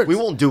afterwards. We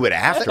won't do it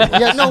afterwards.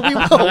 Yeah, no, we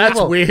will. That's we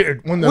will.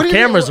 weird. When the What do you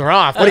cameras mean? are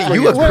off. What that's do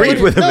you weird.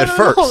 agreed with him at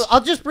first? I'll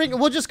just bring.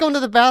 We'll just go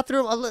into the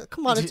bathroom.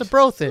 Come on, it's a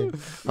bro thing.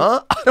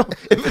 Huh?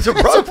 If it's a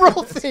It's bro, a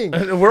bro thing.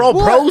 We're all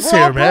pros We're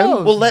all here, man.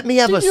 pros. well, let me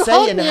have Did a you say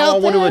hug in me how I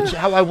out want there? to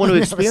how I want to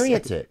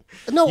experience it.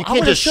 No, You I can't want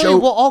to just show show- you.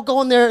 We'll all go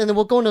in there and then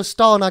we'll go into a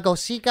stall and I go,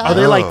 see, guys, Are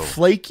they like Oh.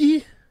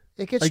 flaky?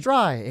 it gets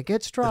dry. It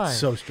gets dry. That's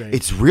so strange.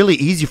 It's really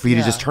easy for you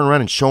to Yeah. just turn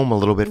around and show them a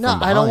little bit no, from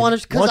behind. I don't want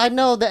to because What? I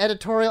know the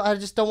editorial. I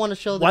just don't want to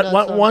show the why, nuts.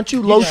 why, on- why don't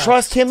you low Yeah.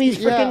 Trust him. He's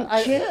Yeah,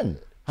 freaking Chin.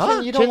 Huh?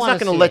 Chin, you don't Chin's wanna not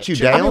going to see let it. you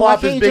Chin, I down. mean, Why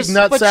why can't his you big just-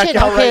 nut But sack shit,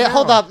 out okay, right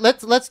hold now. up.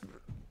 Let's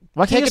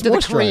Why take can't it to the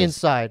moisturize? Korean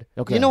side.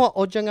 Okay. You know what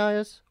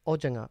ojanga is?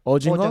 Ojanga.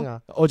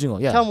 Ojingo?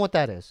 Ojingo, yeah. Tell them what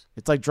that is.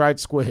 It's like dried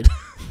squid.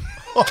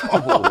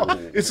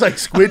 It's like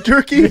squid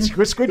jerky. It's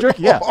squid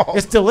jerky. Yeah,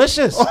 it's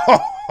delicious.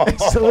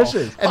 It's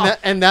delicious.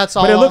 And that's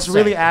all. But it looks I'll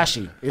really say.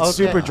 ashy. It's Okay.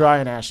 super dry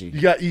and ashy.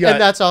 You got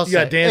And that's all. You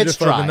got dandruff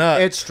it's of dry. the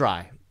nut. It's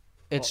dry.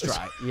 It's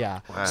dry. Yeah.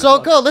 So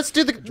go. Let's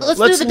do the Let's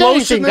do the dating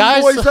lotion thing, them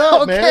guys. boys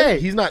up, okay. man.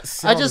 He's not. I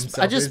selling just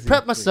himself, is he?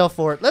 prepped myself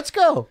for it. Let's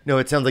go. No,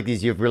 it sounds like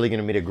you're really going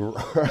to meet a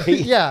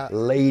great Yeah.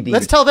 lady.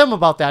 Let's tell them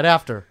about that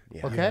after.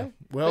 Okay.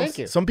 Well, Thank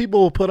you. some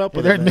people will put up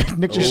with There, it. man.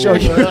 Nick just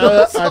showed you.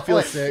 I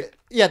feel sick.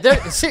 Yeah.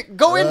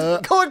 Go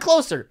in. Go in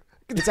closer.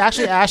 It's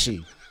actually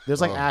ashy.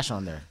 There's like ash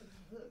on there.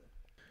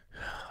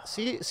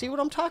 See what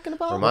I'm talking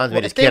about? Reminds me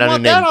of this if they kid I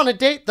want knew that named- on a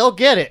date, they'll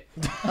get it.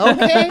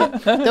 Okay.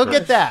 They'll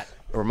get that.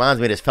 Reminds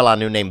me of this fella I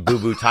knew named Boo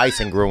Boo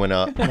Tyson growing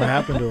up. What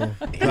happened to him?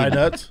 Dry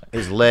nuts?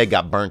 His leg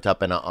got burnt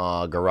up in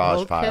a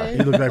garage fire. He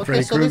looked like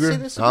Freddy so let's see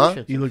Krueger? the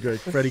solution. You look like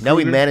Freddy Krueger. No,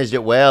 we managed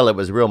it well. It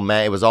was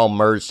it was all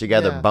merged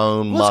together, Yeah.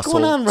 bone, What's muscle,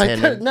 going on right there?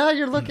 tendon. Now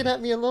you're looking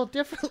at me a little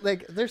different.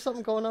 Like there's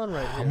something going on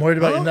right here. I'm worried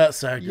about your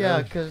nutsack. Yeah,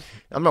 man. because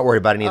I'm not worried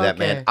about any of that,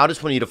 man. Okay. I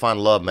just want you to find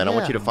love, man. I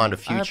want Yeah, you to find a I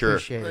future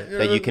appreciate it.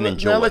 that you can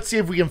enjoy. Now let's see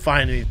if we can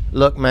find it.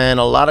 Look, man,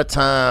 a lot of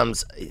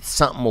times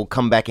something will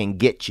come back and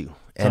get you.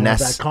 And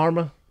that's that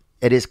karma.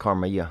 it is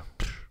karma, yeah.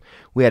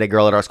 We had a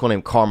girl at our school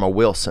named Karma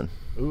Wilson.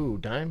 Ooh,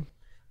 dime.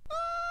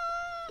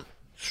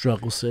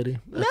 Struggle City.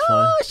 That's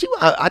fine.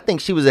 I think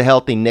she was a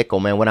healthy nickel,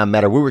 man, when I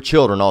met her. We were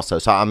children also,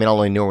 so I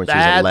only knew her when she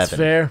was 11. That's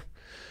fair.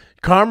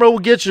 Karma will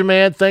get you,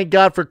 man. Thank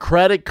God for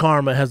Credit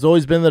Karma. Has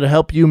always been there to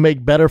help you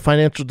make better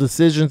financial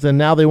decisions, and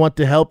now they want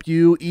to help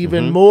you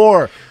even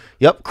more.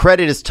 Yep,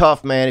 credit is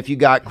tough, man. If you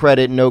got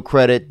credit, no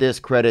credit, this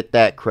credit,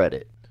 that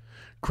credit.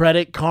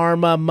 Credit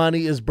Karma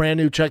Money is brand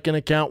new checking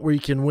account where you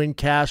can win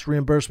cash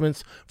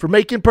reimbursements for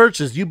making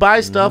purchases. You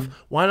buy stuff,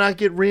 why not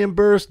get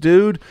reimbursed,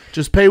 dude?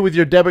 Just pay with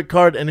your debit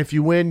card, and if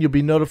you win, you'll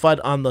be notified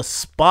on the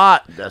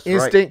spot. That's right.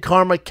 Instant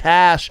Karma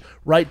cash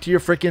right to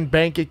your freaking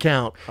bank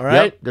account. All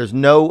right? Yep, there's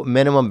no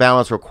minimum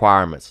balance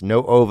requirements,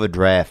 no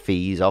overdraft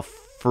fees, all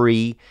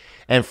free,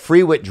 and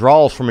free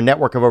withdrawals from a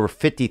network of over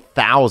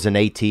 50,000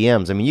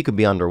 ATMs. I mean, you could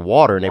be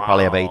underwater, and they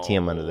probably have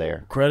ATM under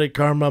there. Credit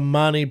Karma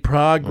Money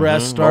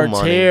progress starts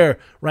money. here.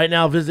 Right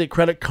now, visit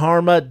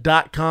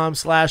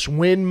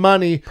creditkarma.com/win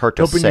money to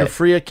open Percocet. your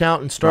free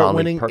account and start Molly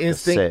winning Percocet.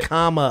 instant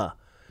comma.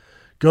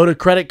 Go to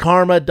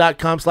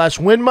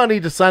creditkarma.com/win money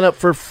to sign up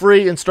for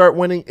free and start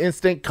winning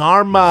instant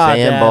karma.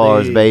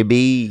 Sandbars, Daddy.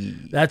 baby.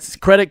 That's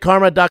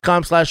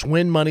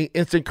creditkarma.com/win money.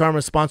 Instant Karma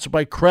is sponsored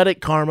by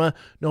Credit Karma.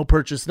 No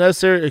purchase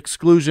necessary.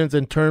 Exclusions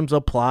and terms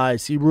apply.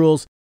 See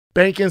rules.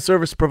 Banking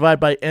service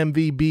provided by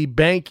MVB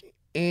Bank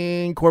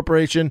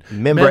Incorporation.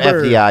 Member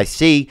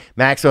FDIC,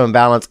 maximum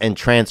balance and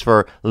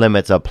transfer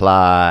limits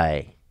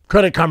apply.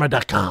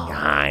 Creditkarma.com.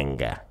 Dang.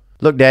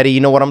 Look, Daddy, you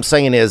know what I'm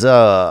saying is,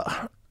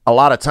 a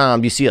lot of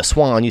times you see a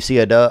swan, you see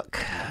a duck,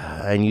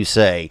 and you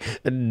say,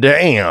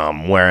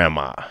 damn, where am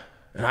I?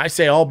 And I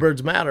say all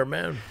birds matter,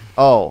 man.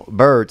 Oh,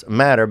 birds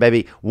matter,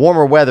 baby.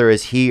 Warmer weather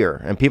is here,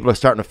 and people are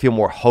starting to feel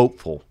more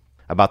hopeful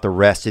about the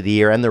rest of the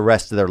year and the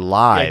rest of their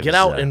lives. Yeah, get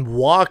out and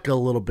walk a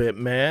little bit,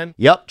 man.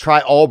 Yep, try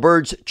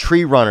Allbirds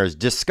Tree Runners.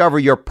 Discover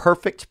your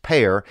perfect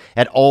pair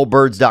at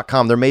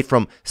allbirds.com. They're made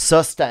from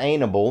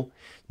sustainable,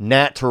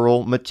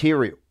 natural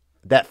material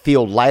that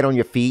feel light on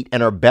your feet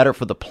and are better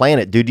for the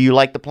planet. Dude, do you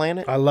like the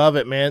planet? I love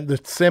it, man. The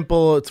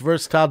simple, it's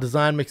versatile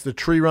design makes the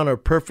tree runner a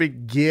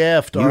perfect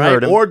gift. All You right,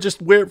 heard him. or just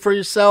wear it for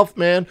yourself,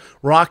 man.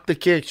 Rock the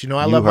kicks. You know,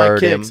 I You love my heard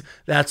kicks. him.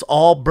 That's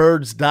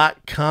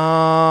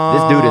allbirds.com.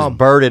 This dude is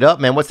birded up,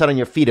 man. What's that on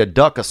your feet? A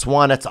duck, a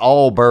swan? That's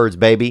Allbirds,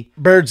 baby.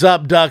 Birds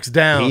up, ducks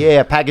down.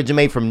 Yeah, packaging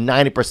made from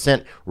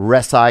 90%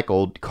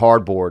 recycled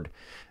cardboard.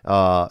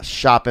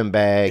 Shopping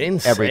bag,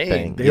 Insane.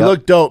 everything. They Yep.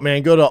 look dope,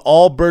 man. Go to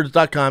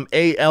allbirds.com,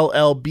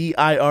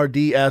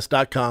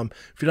 allbirds.com.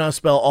 If you don't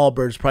spell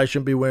allbirds, probably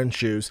shouldn't be wearing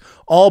shoes.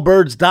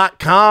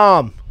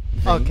 Allbirds.com.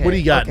 Okay. What do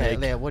you got, okay, Nick?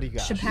 Leah, what do you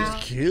got?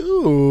 Chappelle.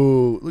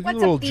 Cute. Look at What's the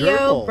little up, Theo,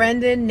 gerbil.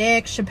 Brendan,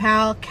 Nick,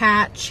 Chappelle,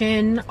 Kat,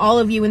 Chin, all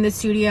of you in the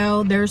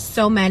studio. There's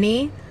so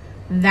many.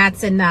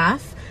 That's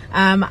enough.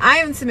 I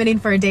am submitting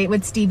for a date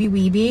with Stevie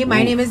Weeby.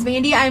 My name is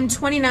Vandy. I'm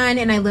 29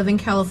 and I live in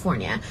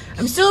California.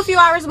 I'm still a few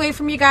hours away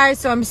from you guys,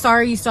 so I'm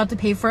sorry you still have to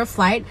pay for a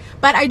flight.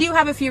 But I do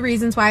have a few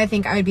reasons why I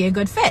think I would be a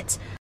good fit.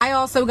 I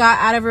also got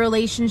out of a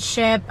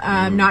relationship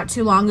not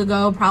too long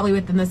ago, probably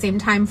within the same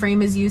time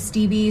frame as you,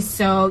 Stevie.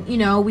 So, you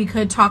know, we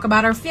could talk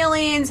about our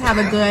feelings, have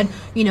a good,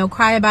 you know,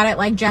 cry about it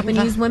like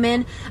Japanese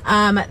women.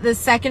 The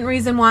second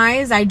reason why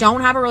is I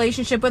don't have a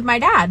relationship with my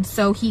dad,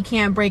 so he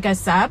can't break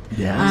us up.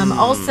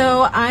 Also,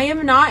 I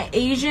am not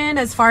Asian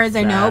as far as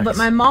I know, but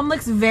my mom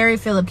looks very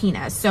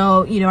Filipina.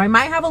 So, you know, I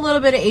might have a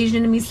little bit of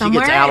Asian in me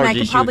somewhere, and I allergies,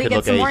 could she probably could get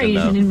look some more Asian,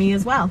 Asian though. in me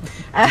as well.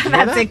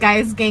 That's it,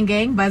 guys. Gang,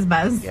 gang, buzz,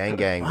 buzz. Gang,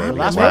 gang, baby.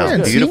 last Wow, one was Man,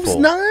 good. beautiful. seems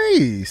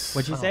nice.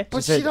 What'd you say?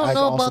 But said she don't I know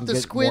also about the get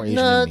more squid Asian than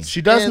me. nuts.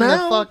 She does and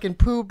now. the fucking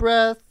poo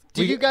breath.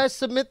 Did you guys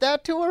submit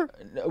that to her?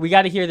 We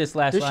got to hear this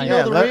last Did she line.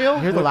 know the real?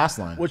 Here's the last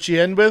line. What's she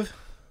end with?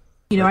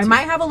 You know, I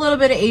might have a little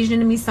bit of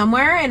Asian in me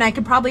somewhere, and I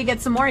could probably get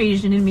some more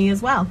Asian in me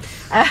as well.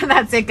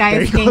 That's it, guys.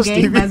 There you go, Gang, gang,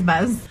 Stevie. buzz,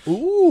 buzz.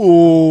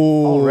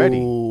 Ooh. Already.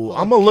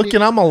 I'm a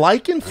looking, I'm a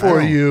liking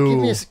for you. Give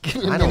me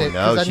a I don't minute,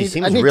 know. 'cause She I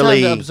seems need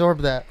really- time to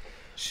absorb that.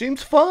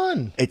 Seems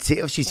fun.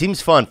 She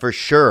seems fun for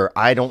sure.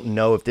 I don't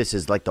know if this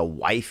is like the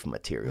wife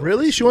material.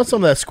 Really? She wants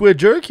some of that squid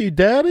jerky,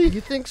 daddy? You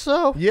think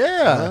so?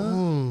 Yeah.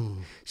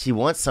 She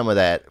wants some of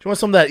that. She wants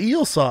some of that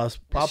eel sauce,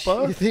 You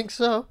Papa. think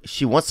so?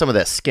 She wants some of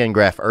that skin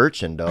graft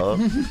urchin, dog.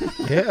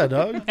 Yeah,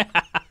 dog.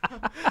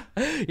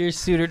 You're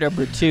suitor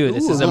number 2.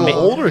 This Ooh, is a little amazing.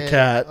 older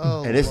cat.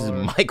 Oh, And this is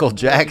Lord. Michael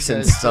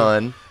Jackson's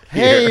son.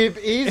 Hey, Here.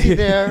 easy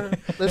there.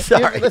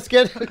 Sorry.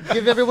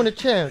 Give everyone a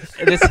chance.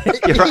 This,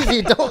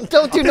 Easy.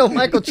 Don't do no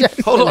Michael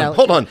Jackson.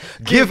 Hold on.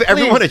 Give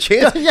everyone a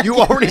chance. Yeah. You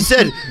already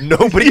said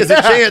nobody has a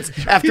chance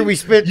after we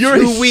spent You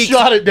already 2 weeks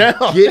shot it down.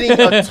 getting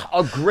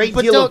a great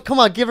But deal don't of. come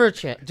on, give her a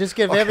chance. Just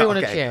give everyone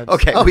a okay. chance.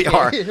 Okay, we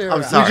are. you're I'm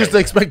right. sorry. We just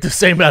expect the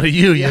same out of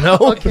you, you know?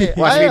 Okay,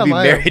 Watch I me am, be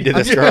I am. married to I'm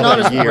this just girl being in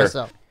honest a with year.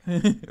 myself.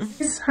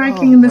 Hi,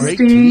 King and the great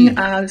Sting. tea.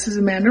 This is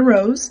Amanda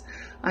Rose.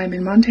 I'm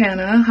in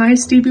Montana. Hi,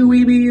 Stevie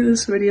Weeby.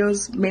 This video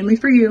is mainly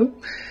for you.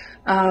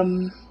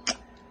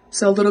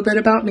 So a little bit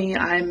about me.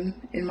 I'm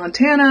in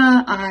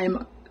Montana.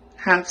 I'm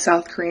half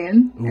South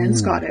Korean and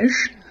Scottish.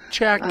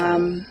 Check.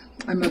 I'm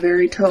a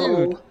very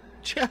tall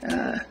Check.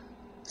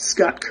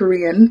 Scot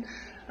Korean,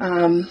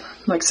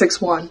 like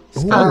 6'1".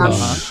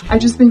 I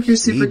just think you're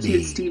super Stevie.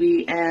 cute,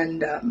 Stevie,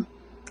 and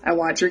I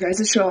watch your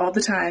guys' show all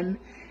the time.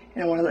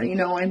 And I want to let you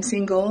know I'm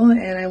single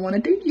and I want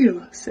to date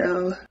you.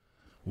 So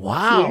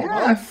Wow.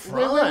 Yeah.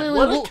 Front.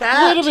 What a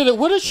cat. Wait a minute.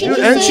 What did she Dude,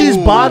 just and say? she's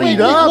bodied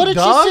up, What did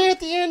dog. she say at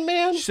the end,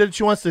 man? She said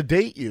she wants to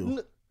date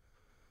you.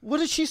 What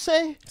did she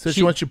say? Said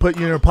she wants you to put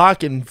you in her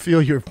pocket and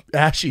feel your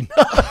ashy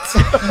nuts.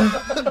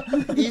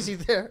 Easy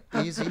there.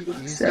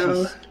 Easy.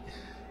 So,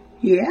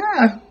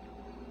 yeah.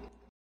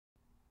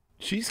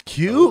 She's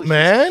cute,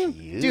 man.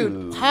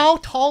 Dude, how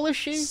tall is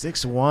she?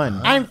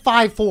 6'1". I'm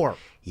 5'4".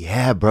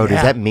 Yeah, bro. Does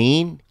Yeah. that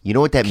mean? You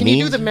know what that Can means?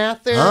 you do the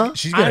math there? Huh?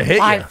 She's gonna I'm hit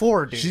you.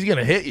 5'4", dude. She's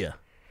gonna hit you.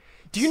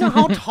 Do you know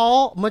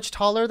how much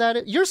taller that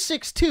is? You're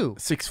 6'2".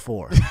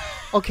 6'4".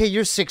 Okay,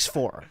 you're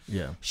 6'4".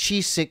 Yeah.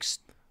 She's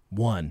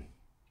 1.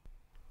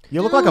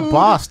 You look like a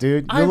boss,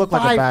 dude. You I'm look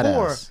like a 5'4".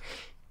 badass.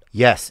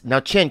 Yes. Now,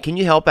 Chen, can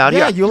you help out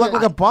Yeah, here? you look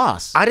like a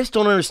boss. I just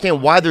don't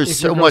understand why there's If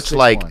so you're much 6'1".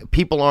 like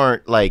people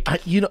aren't like. I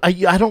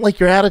don't like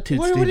your attitude,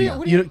 What do Stevie. you-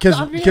 what do you- because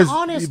I'm being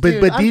honest,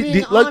 dude. I'm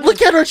being look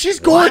honest. at her. She's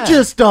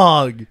gorgeous,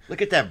 dog.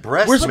 Look at that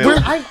breast We're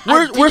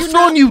milk. we're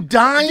throwing you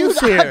dimes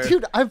here.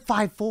 Dude, I'm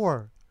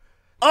 5'4".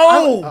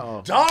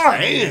 Oh,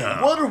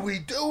 darn! What are we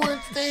doing,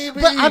 Stevie?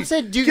 But I'm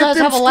saying, do you Get guys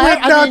them have a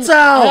ladder? squid nuts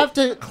out. I have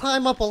to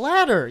climb up a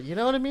ladder. You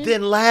know what I mean?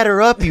 Then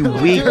ladder up, you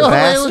weak Dude, wait,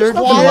 bastard.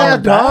 koala, Yeah,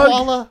 dog.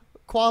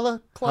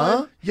 Koala,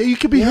 Huh? Yeah, you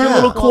could be her Yeah.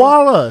 little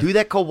koala. Do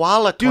that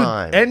koala Dude,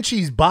 climb. and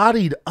she's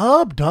bodied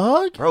up,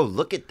 dog. Bro,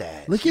 look at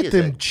that. Look She at is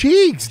them a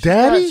cheeks,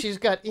 daddy. She's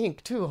got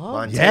ink too, huh?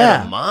 Montana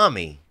Yeah.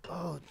 mommy.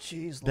 Oh,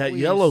 jeez. That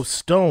Louise.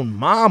 Yellowstone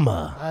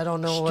mama. I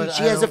don't know Dude, what.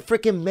 she has a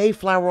freaking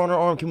Mayflower on her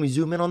arm. Can we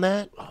zoom in on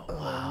that?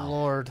 Oh,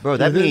 Lord. Bro,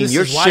 that Dude, means this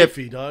your is ship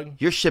wifey, dog.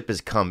 your ship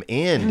has come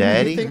in, You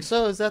daddy. think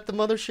so? Is that the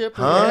mothership?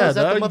 Huh? Yeah, is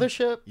that dog. the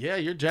mothership? Yeah,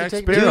 you're Jack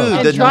take- Sparrow. Dude,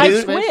 and the dried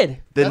new- squid.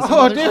 The-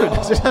 Oh,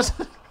 dude.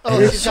 Oh,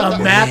 It's a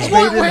match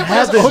made in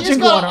heaven. She's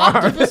got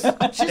octopus.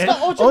 She's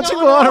got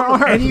Ojingo on her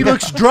arm. And he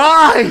looks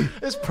dry.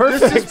 It's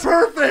perfect. This is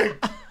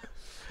perfect.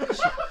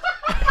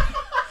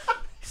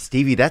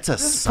 Stevie, that's a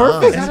Is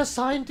sign. that a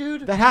sign,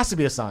 dude? That has to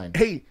be a sign.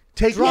 Hey,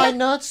 take Dry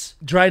nuts.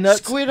 dry nuts,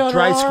 Squid on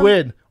dry her arm.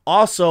 squid.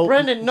 Also,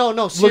 Brendan, no,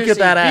 seriously. Look at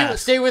that Be-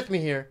 ass. Stay with me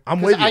here. I'm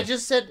 'Cause with you. I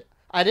just said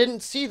I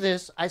didn't see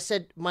this. I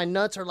said my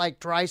nuts are like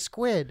dry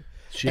squid,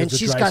 She and has a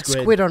she's dry got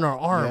squid. squid on her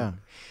arm. Yeah.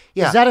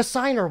 Yeah. Is that a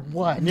sign or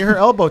what? Near her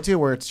elbow, too,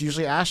 where it's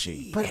usually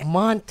ashy. But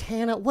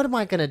Montana, what am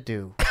I gonna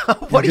do?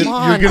 What are you're, you?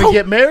 on. you're gonna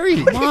get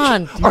married. Come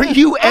on, Are dude.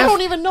 you I F-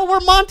 don't even know where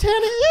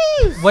Montana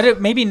is. What if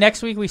maybe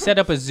next week we set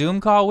up a Zoom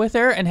call with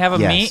her and have a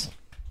meet?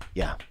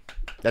 Yeah.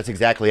 That's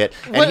exactly it.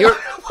 And What- you're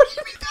what do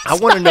you mean I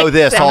want to know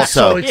this So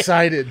also.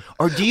 excited.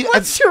 Or do you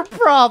What's your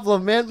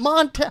problem, man?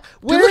 Montana.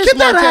 Where look is at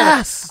that Montana?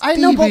 ass, I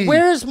know, but Stevie.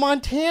 where is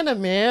Montana,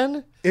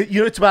 man?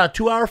 It's about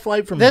a 2-hour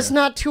flight from That's here.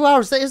 not 2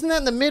 hours. Isn't that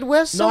in the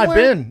Midwest No, somewhere?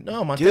 I've been.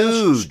 No, Montana's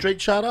Dude. straight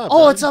shot up.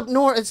 Oh, dog. it's up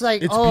north. It's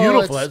like It's oh,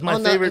 beautiful. It's That's my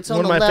on the- favorite- It's on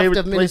one of the my left favorite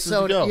of places to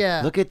Minnesota. go.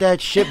 Yeah. Look at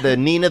that ship, the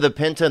Nina, the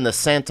Pinta, and the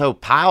Santo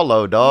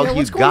Paulo, dog. Yeah, You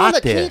what's going on?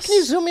 got Can you, this. can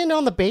you zoom in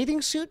on the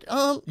bathing suit?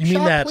 You mean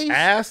shot, that please?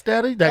 ass,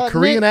 daddy? That Nate,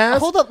 Korean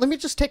ass? Hold up. Let me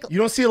just take. You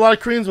don't see a lot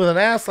of Koreans with an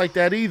ass like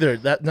that either.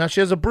 That now she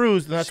has a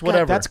bruise, and that's She's got-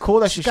 whatever. That's cool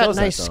that she She's got shows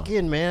nice that, though.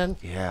 skin, man.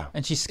 Yeah.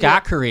 And she's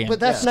Scott Korean.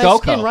 But that's Yeah. nice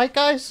Skoko. skin, right,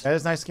 guys? That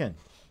is nice skin.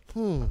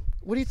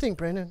 What do you think,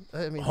 Brandon?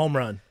 I mean, Home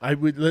run. I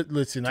would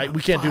listen.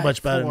 We can't do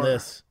much better than 5'4".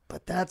 this.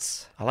 But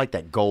that's I like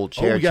that gold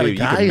chair, we got a too. You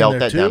guy can in melt there,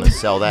 that down too. and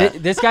sell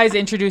that. This guy's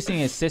introducing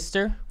his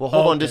sister. Well,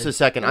 hold on Okay. just a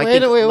second. I wait,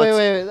 think wait.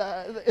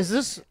 let's- Is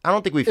this I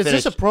don't think we is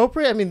finished. this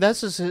appropriate? I mean, that's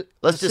his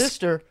Let's just-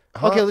 sister.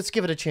 Huh? Okay, let's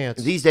give it a chance.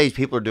 These days,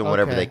 people are doing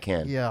whatever Okay, they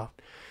can. Yeah.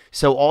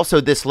 So,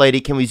 also, this lady,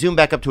 can we zoom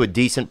back up to a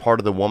decent part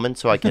of the woman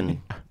so I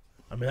can.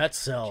 I mean, that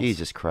sells.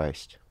 Jesus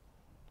Christ.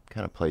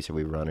 kind of place are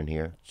we running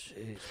here?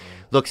 Jeez,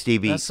 look,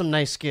 Stevie. That's some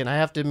nice skin. I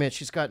have to admit,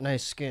 she's got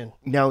nice skin.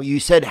 Now, you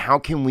said, how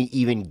can we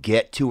even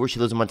get to where she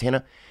lives in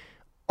Montana?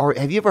 Or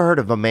have you ever heard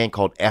of a man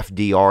called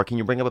FDR? Can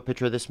you bring up a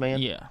picture of this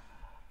man? Yeah.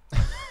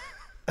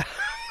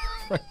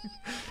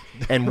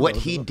 And what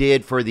he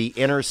did for the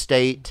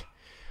interstate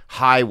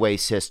highway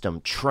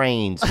system,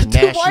 trains, Dude, why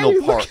are national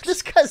you parks.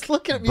 This guy's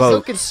looking at me so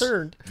boats.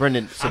 concerned.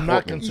 Brendan, I'm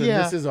not support me. concerned.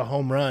 Yeah. This is a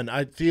home run.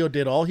 Theo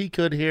did all he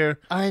could here.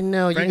 I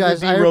know, Franklin you guys.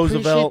 D. I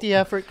Roosevelt. appreciate the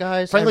effort,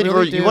 guys. Franklin, I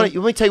really do. let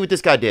me tell you what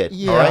this guy did.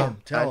 Yeah. All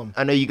right, Tell him.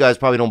 I know you guys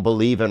probably don't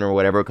believe him or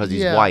whatever because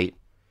he's Yeah. white,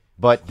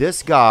 but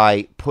this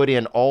guy put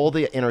in all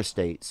the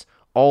interstates,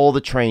 all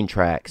the train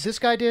tracks. This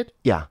guy did?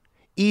 Yeah,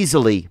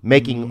 easily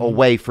making a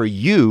way for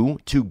you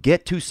to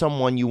get to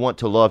someone you want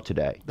to love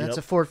today. That's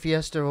a Ford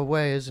Fiesta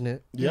away, isn't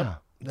it? Yep.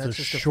 That's It's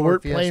a just a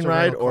short Ford plane Fiesta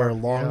ride rental or a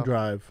car. long Yeah.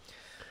 drive.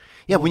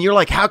 Yeah, when you're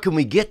like, how can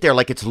we get there?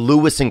 Like it's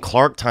Lewis and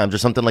Clark times or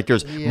something. Like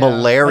there's Yeah.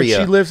 malaria.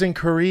 Like she lives in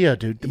Korea,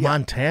 dude.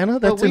 Montana?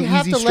 But That's we an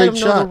have easy to let straight him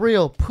know the shot.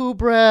 real poo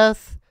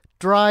breath,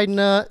 dry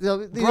nut.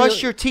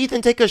 Brush your teeth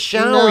and take a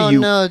shower.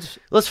 No,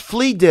 Let's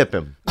flea dip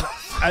him.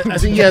 I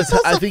think he has.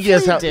 I think he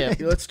has. flea dip.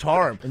 Let's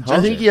tar him.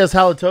 I think he has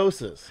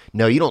halitosis.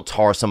 No, you don't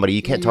tar somebody.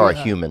 You can't tar a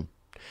Yeah. human.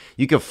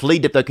 You can flea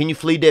dip though. Can you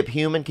flea dip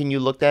human? Can you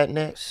look that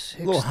next?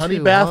 A little honey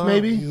bath,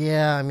 maybe?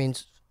 Yeah, I mean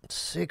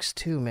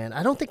 6'2", man.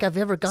 I don't think I've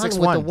ever gone with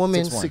 6'1", a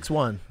woman.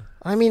 6'1".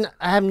 I mean,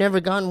 I have never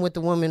gone with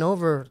a woman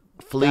over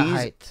Fleas? that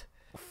height.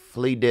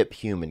 Flea dip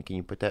human. Can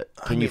you put that?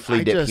 Can you mean, flea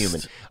I dip just-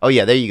 human? Oh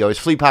yeah, there you go. Is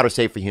flea powder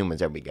safe for humans?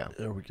 There we go.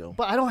 There we go.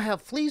 But I don't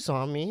have fleas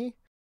on me.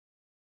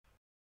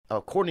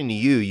 According to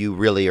you, you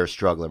really are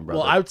struggling, brother.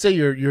 Well, I would say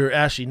your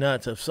ashy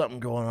nuts have something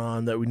going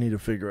on that we need to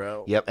figure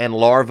out. Yep, and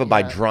larvae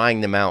by Yeah.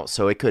 drying them out,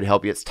 so it could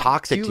help you. It's Do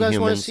toxic you to guys want to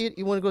humans. see it?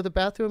 You want to go to the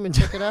bathroom and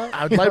check it out?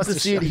 I'd like to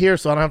see it here,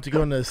 so I don't have to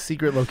go into a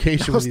secret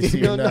location when you see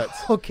your nuts.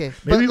 Okay,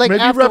 Maybe, but like maybe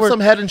rub afterward, some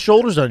Head and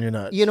Shoulders on your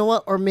nuts. you know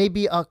what? Or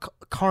maybe a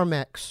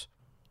Carmex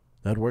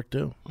That'd work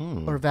too.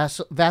 or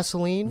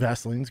Vaseline.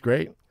 Vaseline's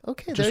great.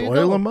 Okay, Just there you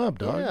oil go. them up,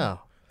 dog. Yeah.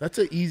 That's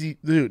an easy,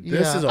 dude. This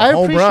Yeah. is a I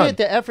home appreciate run.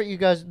 the effort, you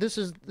guys. This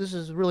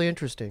is really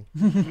interesting.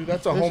 Dude,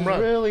 that's a This home is run.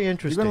 really You're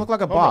interesting. gonna look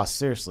like a boss,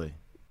 seriously.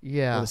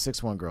 Yeah. With a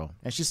 6'1" girl,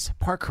 and she's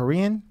part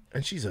Korean.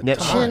 And she's a Now,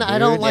 ton, Chin, I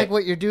don't dude. like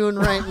what you're doing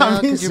right I now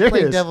mean, because you're playing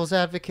serious. devil's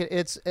advocate.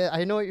 It's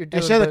I know what you're doing.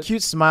 And she has a but-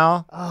 cute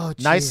smile, Oh,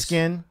 nice jeez.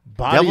 skin.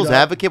 Bodied Devil's up.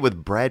 Advocate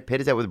with Brad Pitt.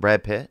 Is that with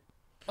Brad Pitt?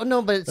 Oh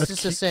no, but it's That's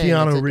just a Ke- saying.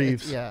 Keanu It's a-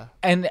 Reeves. yeah.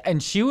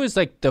 And she was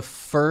like the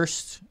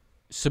first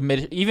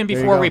submitted, even you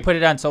before we go. put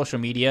it on social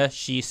media.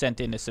 She sent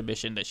in a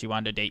submission that she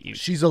wanted to date you.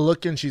 She's a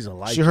looking, she's a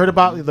like. She heard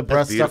about the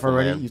breath stuff beautiful,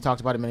 already. man. You talked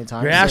about it many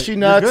times. your She's ashy like,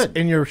 nuts "You're good."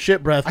 and your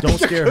shit breath. Don't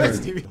scare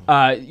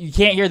her. You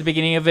can't hear the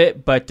beginning of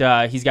it, but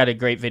he's got a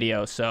great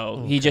video.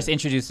 So he just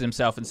introduces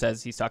himself and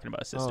says he's talking about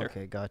his sister.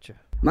 Okay, gotcha.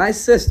 My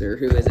sister,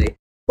 who is a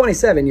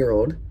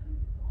 27-year-old,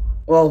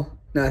 well,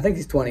 no, I think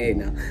he's 28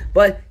 now,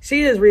 but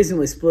she just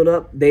recently split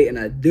up dating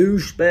a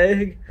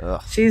douchebag.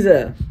 Ugh. She's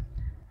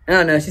I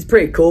don't know, she's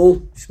pretty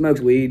cool. She smokes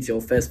weed, she'll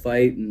fist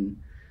fight, and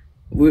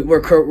we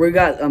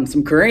got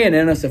some Korean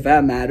in us if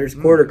that matters.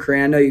 Quarter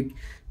Korean. I know you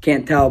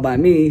can't tell by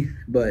me,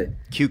 but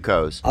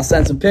Cucos. I'll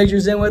send some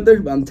pictures in with her.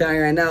 But I'm telling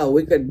you right now,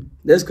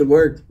 this could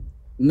work.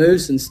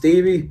 Moose and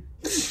Stevie,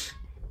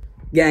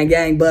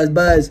 gang,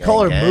 buzz.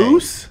 Call her Gang.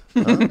 Moose?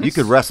 You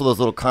could wrestle those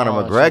little Conor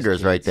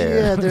McGregors right there.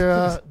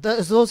 Yeah, they're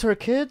is those her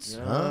kids?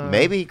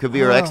 Maybe could be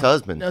her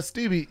ex-husband. Now,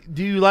 Stevie,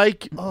 do you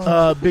like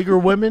bigger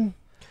women?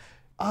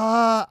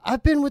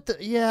 I've been with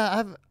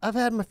I've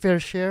had my fair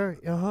share.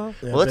 Well,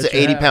 that's an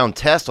 80-pound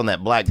test on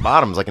that black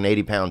bottom. It's like an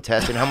 80-pound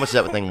test. And how much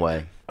does that thing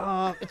weigh?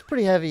 It's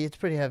pretty heavy. It's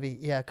pretty heavy.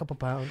 Yeah, a couple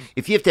pounds.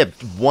 If you have to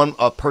have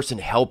a person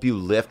help you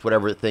lift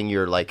whatever thing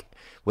you're like,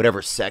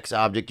 whatever sex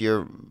object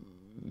you're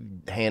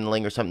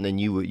handling or something, then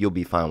you'll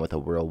be fine with a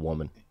real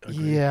woman.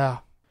 Yeah.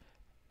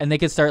 And they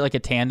could start like a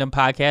tandem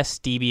podcast,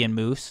 Stevie and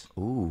Moose.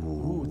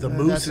 Ooh, The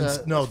Moose that's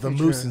and the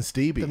Moose and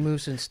Stevie. The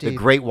Moose and Steve. the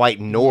Great White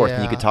North, and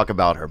you Yeah. could talk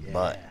about her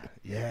butt.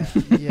 Yeah.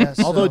 Yeah.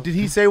 Although, so- did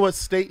he say what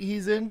state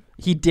he's in?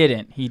 He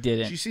didn't.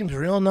 She seems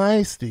real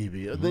nice,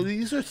 Stevie.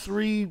 These are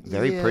three.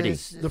 Very pretty.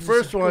 it's- The it's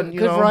first a one, good, you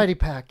good know- variety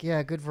pack.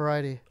 Yeah, good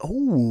variety.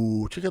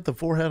 Oh, check out the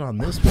forehead on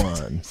this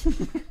one.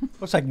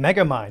 Looks like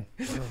Megamind.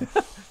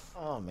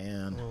 Oh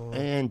man.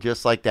 And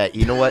just like that,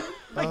 you know what?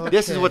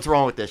 This is what's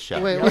wrong with this show.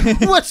 Wait,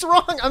 what's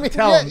wrong? I mean,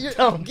 Tell yeah, him,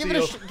 tell him, give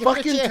Theo. it a give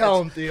Fucking it a chance.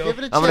 tell him, Theo. Give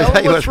it a I'm going to chance.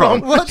 tell you what's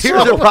wrong. What's Here's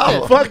wrong the with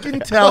problem. it? Fucking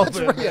tell What's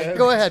him. wrong? Yeah,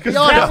 go ahead. Be That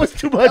honest. was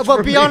too much But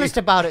for be me. honest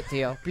about it,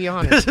 Theo. Be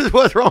honest. This is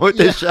what's wrong with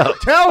this show.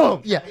 Tell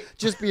him. Yeah,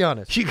 just be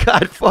honest. You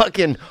got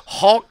fucking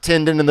Hawk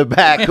tendon in the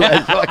back who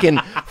has fucking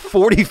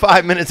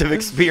 45 minutes of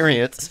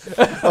experience.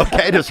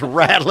 Okay, just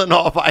rattling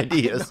off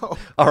ideas.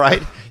 All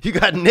right. You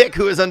got Nick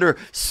who is under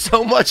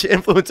so much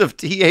influence of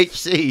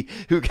THC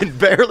who can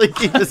barely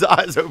keep his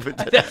eyes open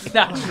today. That's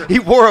not true. He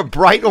wore a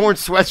bright orange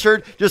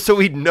sweatshirt just so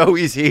he'd know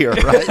he's here,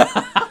 right?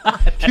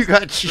 You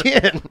got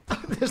Chin,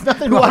 There's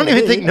nothing who wrong I don't with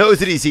even me. think knows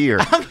that he's here.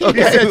 He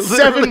Okay, said who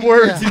 7 literally-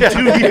 words in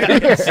 2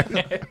 years.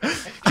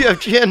 You have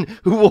Chin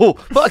who will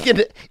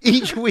fucking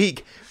each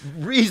week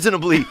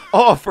reasonably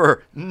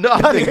offer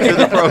nothing to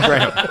the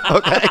program.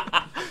 Okay?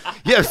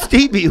 You have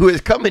Stevie who is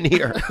coming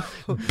here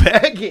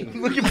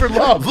begging, looking for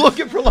love.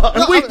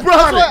 And we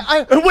brought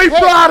it. And we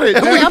brought it.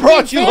 And we I'm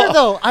brought being you fair, up.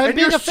 though. I'm And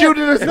being you're a fair.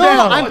 shooting us No,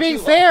 down. I'm being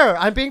fair.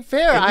 I'm being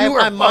fair. And you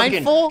were I'm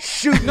fucking mindful.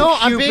 shooting No,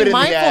 I'm Cupid in being the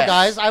mindful, ass.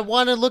 guys. I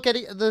want to look at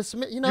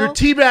the. You know. You're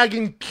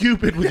teabagging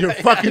Cupid with your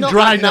fucking no,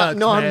 dry I'm not, nuts.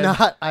 No, man. I'm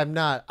not. I'm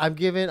not. I'm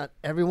giving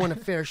everyone a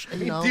fair.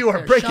 You are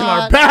fair breaking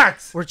our shot.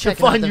 backs We're to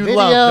checking out find the you videos.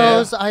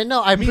 love, man. I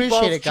know. I appreciate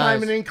Meatball's it, guys.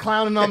 chiming in,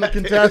 clowning on the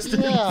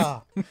contestants. Yeah.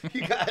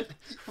 You got,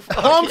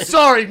 I'm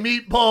sorry,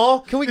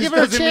 Meatball. Can we This give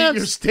her a doesn't chance? meet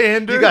your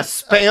standard. you got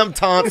spam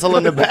tonsil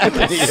in the back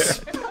of here.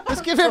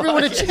 Let's give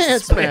everyone a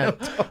chance, man.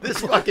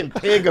 This fucking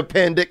pig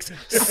appendix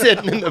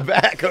sitting in the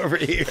back over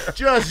here.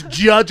 just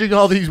judging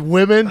all these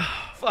women.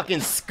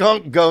 Fucking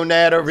skunk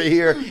gonad over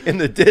here in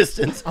the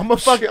distance. I'm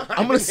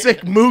gonna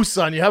sick moose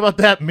on you. How about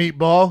that,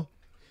 Meatball?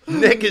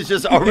 Nick is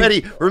just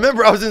already.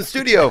 Remember, I was in the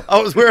studio. I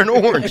was wearing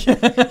orange.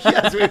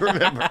 Yes, we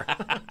remember.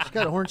 She's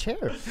got orange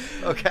hair.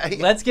 Okay.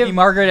 Let's give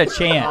Margaret a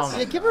chance.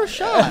 Yeah, give her a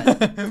shot.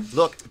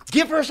 Look,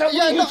 give her something.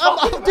 Yeah,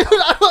 no, dude.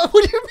 What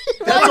do you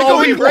mean? That's all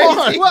we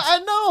want. Well, I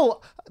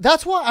know.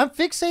 That's why I'm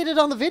fixated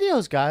on the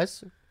videos,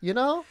 guys. You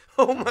know?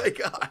 Oh my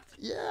God.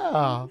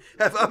 Yeah.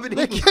 Have I been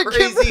eating Give her a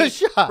crazy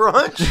shot.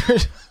 crunch?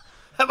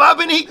 Have I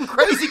been eating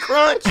crazy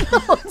crunch?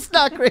 No, it's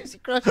not crazy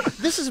crunch.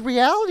 This is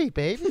reality,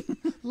 baby.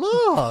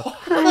 Look.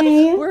 Hi, my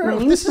name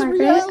this is is Margaret.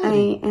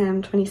 reality. I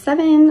am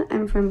 27.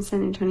 I'm from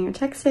San Antonio,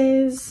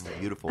 Texas.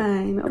 Beautiful.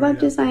 I'm a web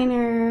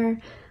designer.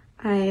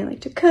 I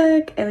like to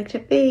cook. I like to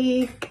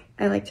bake.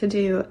 I like to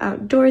do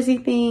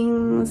outdoorsy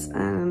things.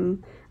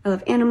 I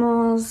love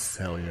animals.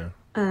 Hell yeah.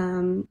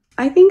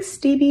 I think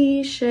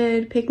Stevie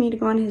should pick me to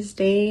go on his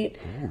date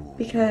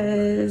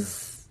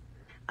because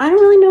I don't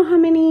really know how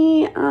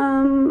many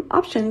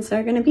options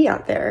are going to be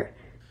out there.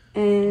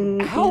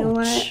 And you know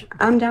what?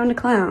 I'm down to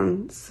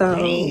clown. So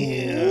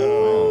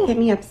hit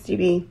me up,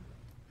 Stevie.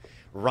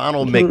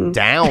 Ronald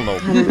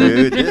McDonald,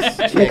 dude. This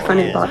Make chick fun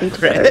of is Bobby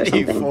together or ready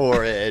something.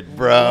 for it, She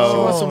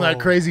bro. wants some of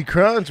that crazy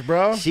crunch,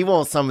 bro. She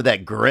wants some of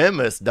that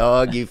grimace,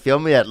 dog. You feel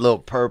me? That little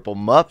purple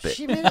Muppet.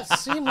 She made it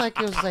seem like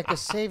it was like a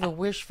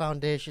Save-A-Wish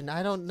Foundation.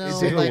 I don't know.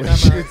 Is it like, a I'm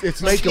wish? a- It's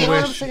you know what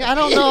I'm Make-A-Wish. saying? I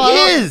don't know.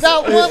 It is.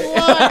 That one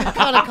line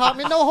kind of caught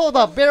me. No, hold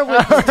up. Bear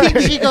with me.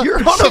 Team Chico. You're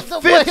on a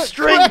fifth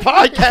string Correct me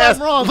if podcast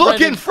I'm wrong, looking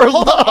Brendan. for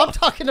Hold love. up. I'm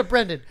talking to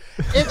Brendan.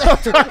 I'm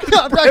talking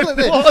to Brendan.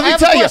 Well, let I me have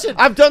a tell you, question.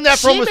 I've done that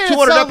for She almost made it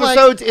 200 sound like,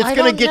 episodes. It's I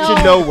gonna don't get you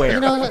know. nowhere. You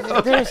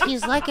know,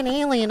 he's like an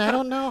alien. I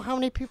don't know how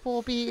many people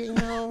will be,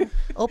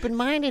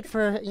 open-minded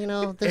for,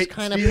 this Hey,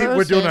 kind of Stevie, person.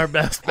 we're doing our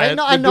best, I man.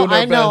 know, We're I know, doing our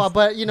I know. best.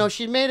 But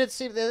she made it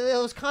seem that it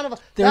was kind of a.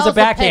 There's that a was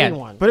the petty backhand.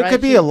 one, But it right?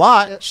 could be a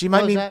lot. She might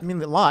what was mean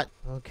that? a lot.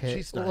 Okay,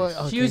 She's nice.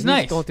 well, She was he's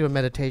nice. going through a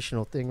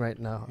meditational thing right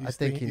now. I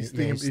think he's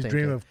he's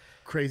dreaming of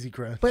crazy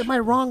crunch. But am I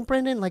wrong,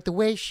 Brendan? Like the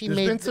way she There's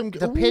made been some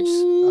the pitch.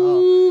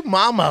 Ooh,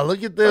 mama,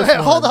 look at this. Hey,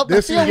 one. hold up,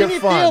 This Theo. will We get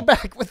need fun. Theo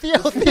back. With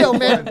Theo,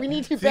 man, we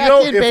need you back Theo,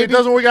 in, if baby. it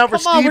doesn't work out for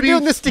Come on, Stevie, we're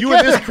doing this you and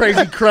together. this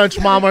crazy crunch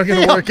mama are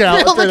gonna Theo, work out.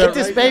 Theo, I'll tell look you at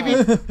this, right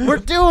now. baby. We're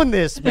doing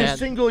this, You're man.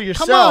 single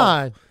yourself. Come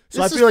on.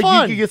 So I This feel is like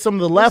fun. you could get some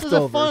of the This is a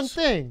leftovers. fun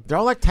thing. They're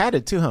all like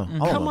tatted too, huh?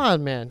 All of Come them.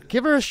 on, man.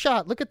 Give her a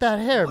shot. Look at that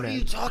hair,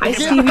 man. Hi,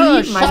 Give her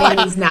a Stevie. My shot.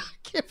 name is Nat.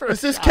 Give her a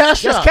This is shot.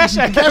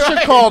 Kesha.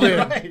 Kesha called in.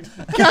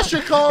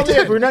 Kesha called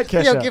in. Brunette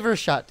Theo, Kesha. give her a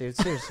shot, dude.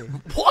 Seriously.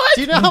 What?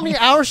 Do you know how many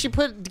hours she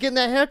put getting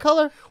that hair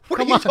color? What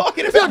Come are you on.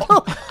 talking about?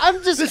 No,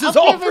 I'm just. This I'm is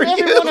all giving for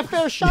everyone you. a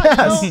fair shot.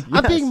 Yes, You know?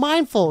 I'm yes. being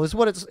mindful. Is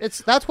what it's.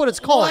 That's what it's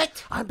called.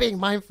 What? I'm being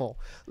mindful.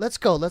 Let's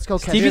go. Let's go.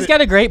 Stevie's Kesha.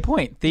 got a great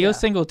point. Theo's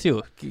single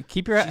too.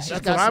 Keep your. That's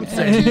what got I'm some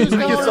saying. tattoos We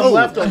get going some on.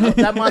 leftovers.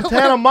 That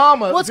Montana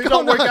mama. What's if it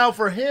don't going work on? out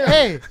for him.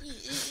 Hey,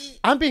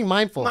 I'm being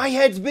mindful. My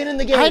head's been in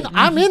the game.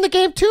 I'm in the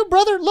game too,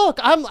 brother. Look,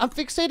 I'm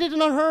fixated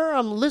on her.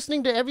 I'm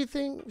listening to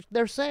everything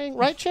they're saying.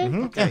 Right, Che?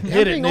 Okay. I'm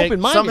Hit it, being Nick.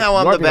 open-minded. Somehow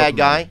I'm You are the bad being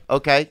guy.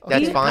 Okay,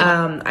 that's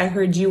fine. I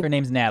heard you Her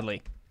name's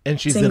Natalie. And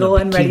she's single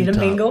in a and ready to bikini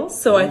top. mingle,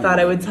 so I thought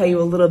I would tell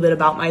you a little bit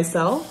about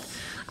myself.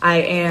 I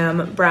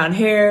am brown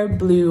hair,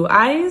 blue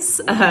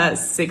eyes,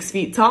 6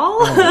 feet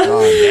tall.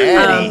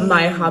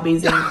 My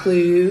hobbies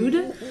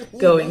include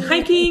going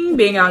hiking,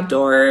 being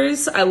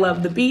outdoors. I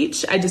love the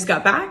beach. I just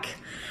got back.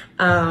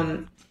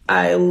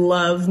 I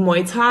love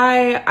Muay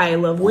Thai. I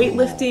love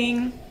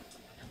weightlifting.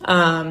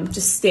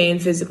 Just staying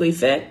physically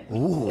fit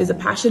is a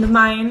passion of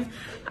mine.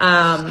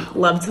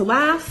 Love to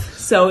laugh.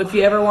 So if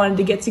you ever wanted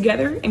to get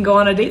together and go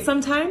on a date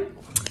sometime,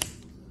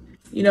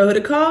 you know who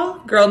to call.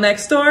 Girl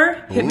next door,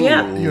 hit me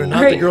up. You're not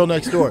All the right. girl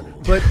next door.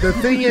 But the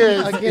thing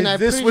is, Again, I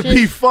this would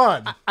appreciate- be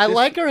fun. I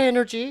like her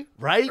energy.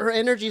 Right? Her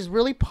energy is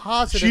really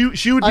positive.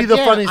 She would be the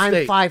Again, funniest I'm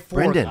date. 5'4",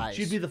 Brendan. guys.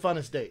 She'd be the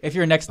funnest date. If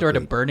you're next door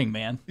to Burning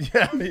Man.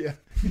 Yeah.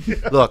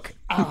 Look,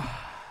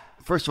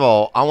 first of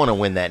all, I want to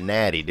win that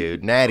Natty,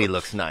 dude. Natty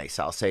looks nice.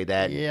 I'll say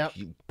that. Yep.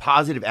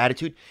 Positive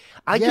attitude.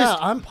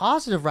 I'm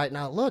positive right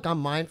now. Look, I'm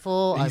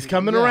mindful. He's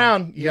coming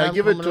around. You gotta I'm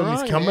give it coming to him. He's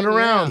around, coming man,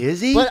 around. yeah.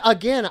 Is he? But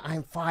again,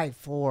 I'm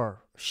 5'4".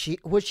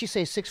 What'd she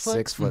say? 6 foot.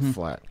 6 foot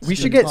flat. We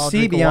should get I'll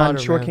drink Stevie on water,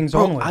 Short man. Kings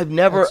Bro, Only. I've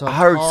never That's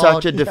heard all-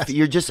 such a yes.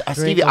 You're just Drink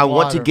Stevie. the I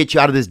want to water. get you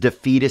out of this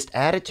defeatist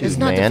attitude, It's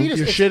not man.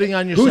 defeatist. You're shitting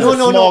on yourself. Who's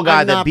the small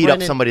guy I'm that not, beat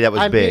Brendan. up somebody that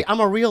was big? I'm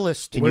a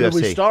realist. in Where did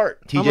we UFC? start?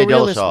 I'm TJ a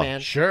realist, Dillashaw. man.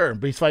 Sure,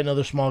 but he's fighting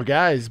other small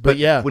guys. But But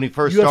yeah, when he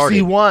first UFC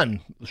started-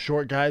 won. The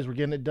short guys were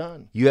getting it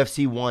done.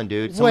 UFC 1,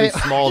 dude. Somebody Wait,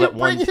 small you that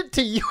won. bring it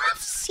to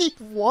UFC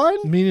 1?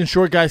 Meaning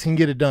short guys can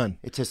get it done.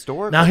 It's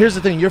historic. Now here's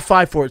the thing: you're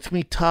 5'4". It's gonna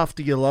be tough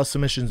to get a lot of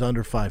submissions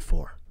under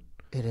 5'4".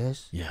 It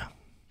is. Yeah,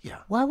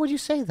 Why would you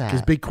say that?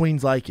 because big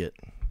queens like it.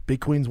 Big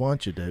queens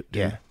want you, dude.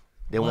 Yeah.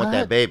 They want What?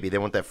 that baby. They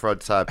want that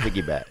front side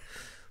piggyback.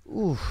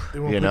 Ooh. They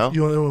want You put-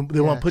 know? they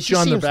want to put She you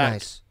on the seems back.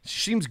 nice. She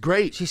seems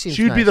great. She seems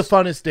would be the nice.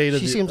 funnest date.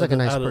 She seems like a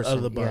nice out of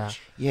person, the yeah. bunch.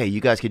 Yeah, you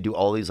guys could do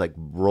all these like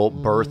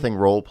birthing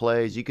role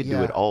plays. You could do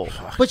Yeah. it all.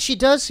 But she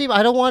does seem.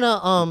 I don't want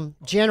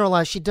to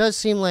generalize. She does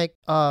seem like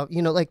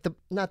like the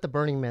not the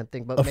Burning Man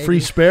thing, but A maybe, free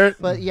spirit.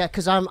 But yeah,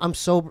 because I'm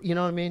sober. You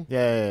know what I mean?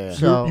 Yeah.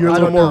 So You're a I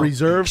little don't more know.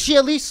 reserved. She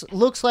at least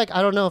looks like.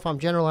 I don't know if I'm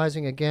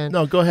generalizing again.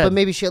 No, go ahead. But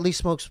maybe she at least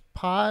smokes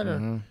pot.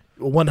 Or,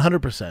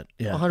 100%.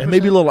 Yeah, 100%? and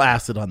maybe a little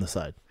acid on the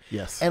side.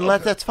 Yes. And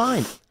that's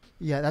fine.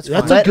 yeah, that's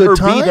That's fine. a Let good her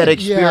time. be that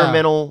Yeah.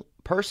 experimental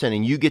person,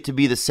 and you get to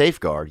be the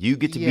safeguard. You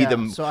get to Yeah,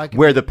 be so I can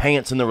wear be- the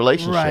pants in the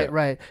relationship. Right,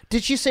 right.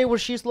 Did she say where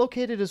she's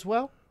located as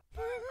well?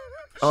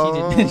 She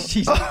didn't.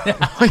 She's,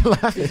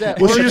 Is that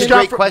Well, she Oregon? just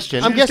Great got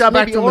question. I'm She just guessing got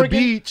back maybe from Oregon?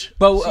 the beach.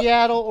 but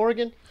Seattle,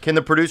 Oregon. Can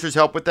the producers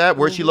help with that?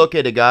 Where's she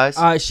located, guys?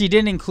 she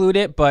didn't include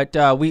it. But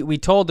we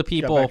told the Got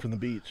people. back from the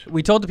beach.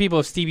 We told the people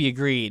if Stevie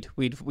agreed,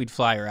 we'd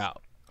fly her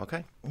out.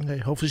 Okay. Okay,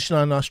 hopefully she's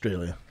not in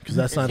Australia because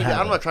that's not See,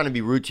 happening. I'm not trying to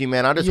be rude to you,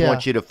 man. I just Yeah.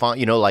 want you to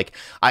find, like,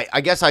 I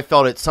guess I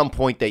felt at some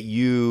point that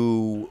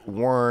you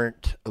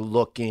weren't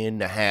looking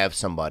to have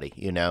somebody,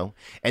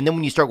 And then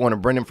when you start going to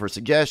Brendan for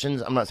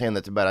suggestions, I'm not saying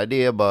that's a bad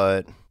idea,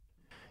 but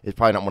it's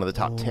probably not one of the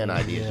top 10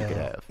 ideas you could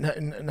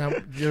have. Now,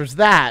 there's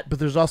that, but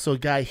there's also a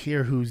guy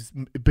here who's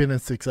been in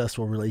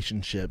successful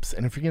relationships.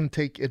 And if you're going to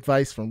take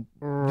advice from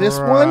this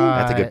one,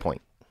 That's a good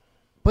point.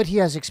 But he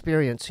has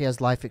experience. He has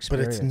life but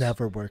experience. it's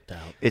never worked out.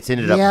 It's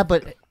ended up. Yeah,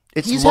 but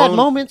It's he's lone- had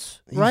moments,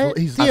 He's- right?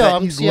 he's- Theo, I've had-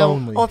 I'm he's Theo.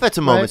 lonely. Oh, I've had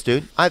some moments,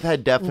 Right. dude. I've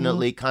had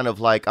definitely kind of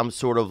like, I'm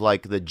sort of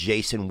like the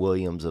Jason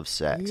Williams of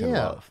sex and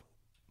Yeah. love.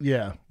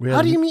 Yeah.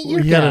 How do you meet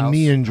your He had a gals?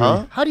 knee injury.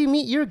 Huh? How do you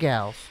meet your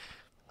gals?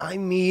 I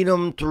meet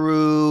them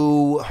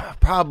through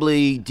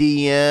probably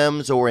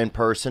DMs or in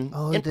person.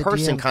 Oh, in the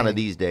person, DM kind of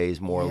thing. these days,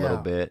 more a little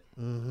Yeah. bit.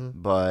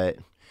 Mm-hmm. But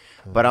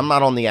I'm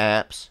not on the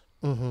apps.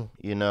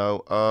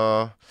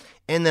 Mm-hmm.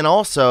 And then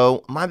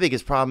also, my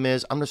biggest problem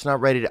is I'm just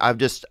not ready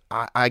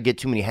to. I get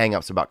too many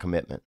hang-ups about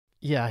commitment,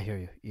 Yeah, I hear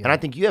you. Yeah. and I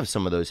think you have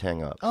some of those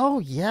hang-ups. Oh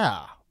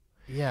yeah,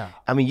 yeah.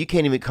 I mean, you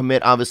can't even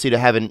commit, obviously, to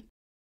having.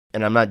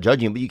 And I'm not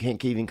judging, but you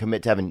can't even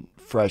commit to having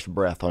fresh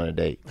breath on a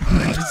date.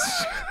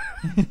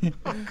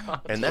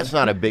 And that's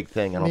not a big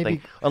thing, I don't Maybe-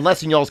 think.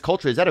 Unless in y'all's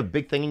culture. Is that a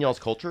big thing in y'all's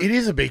culture? It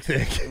is a big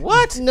thing.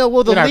 What? No,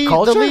 well the In our lead,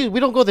 culture? we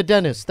don't go to the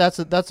dentist. That's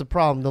a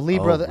problem. The Lee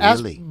Oh, brother.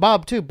 really? Ask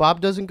Bob too.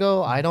 Bob doesn't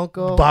go. I don't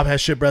go. Bob has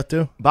shit breath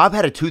too. Bob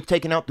had a tooth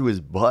taken out through his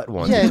butt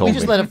once. he Yeah, told we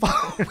just me. let it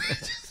fall.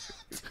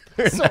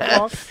 That's so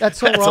wrong. That's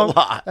so That's a wrong.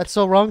 lot. That's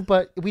so wrong.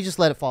 But we just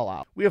let it fall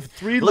out. We have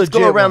three Let's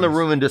legit go around the ones.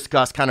 room and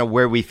discuss kind of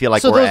where we feel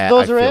like so we're those, at.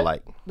 those I are feel it.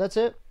 like. That's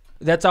it.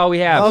 That's all we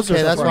have. Okay, Those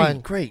are that's three fine.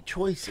 Great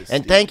choices.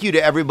 And Steve. thank you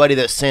to everybody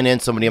that sent in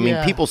somebody. I mean,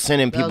 Yeah. people send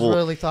in That people. was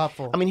really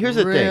thoughtful. I mean, here's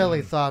the thing.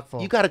 Really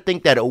thoughtful. You got to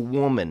think that a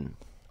woman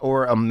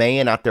or a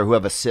man out there who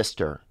have a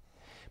sister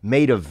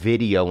made a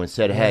video and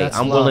said, "Hey, that's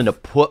I'm love. willing to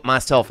put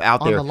myself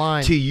out On there the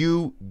line. to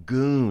you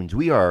goons.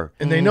 We are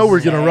And they know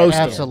we're gonna roast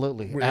them.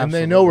 Absolutely. And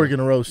they know we're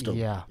gonna roast them.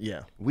 Yeah.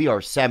 Yeah.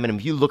 sad. And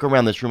if you look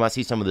around this room, I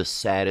see some of the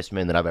saddest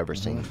men that I've ever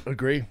seen.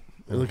 Agree.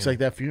 It looks like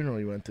that funeral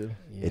you went to.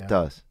 It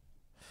does.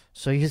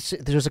 So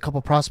there's a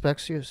couple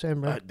prospects you're saying,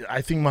 bro?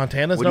 I think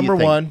Montana's What do you number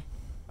think? one.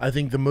 I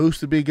think the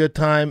Moose would be a good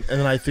time, and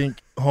then I think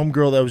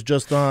Homegirl that was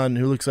just on,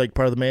 who looks like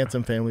part of the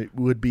Manson family,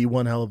 would be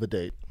one hell of a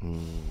date.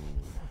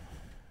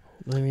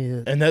 Let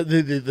me. And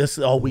this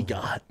is all we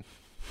got.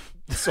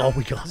 This is all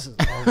we got.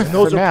 And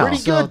those For are now. pretty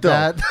So good, though.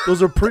 that-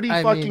 Those are pretty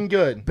I fucking mean,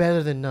 good.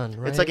 Better than none,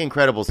 right? It's like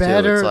Incredibles too.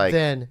 better It's like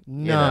than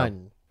know.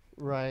 none,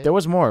 right? There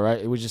was more, right?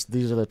 It was just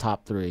these are the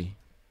top three.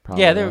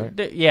 Probably,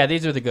 Yeah, right?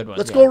 these are the good ones.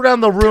 Let's yeah. go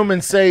around the room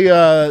and say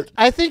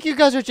I think you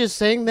guys are just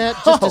saying that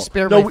just to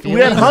spare No, my we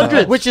feelings. had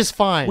hundreds. Which is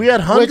fine. we had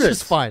hundreds. Which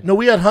is fine. No,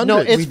 we had hundreds.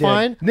 No, it's We did.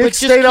 fine. Nick but just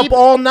stayed up keep-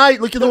 all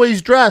night. Look at the way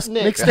he's dressed.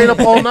 Nick stayed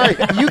up all night.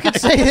 You could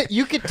say it.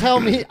 You could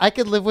tell me. I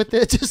could live with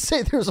it. Just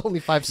say there's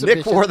only 5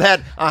 submissions. Nick wore that.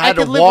 I had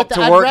to could live walk with to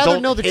that. work. I'd rather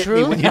Don't know the hit me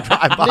truth. when you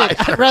drive by.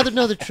 Nick, I'd rather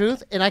know the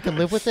truth, and I can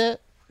live with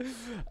it.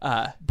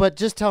 But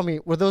just tell me,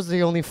 were those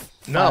the only?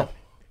 No.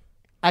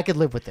 I could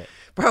live with it.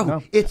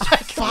 Bro, it's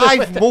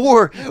 5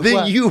 more than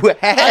What? you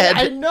had.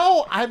 I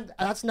know.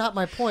 That's not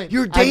my point.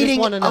 You're I just dating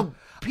wanna a know.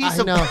 piece I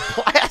of know.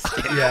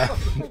 plastic. Yeah.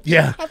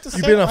 Yeah. have to You've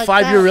say been it in a like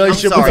 5-year that.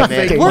 relationship I'm sorry, with a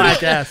man. fake Where black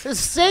did- ass.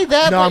 Say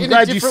that. No, but I'm in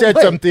glad a you different said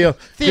way. something, Theo.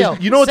 'Cause Theo,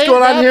 you know what's say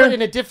going on that, here? but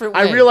in a different way.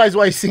 I realize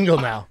why he's single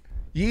now.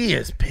 He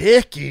is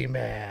picky,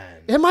 man.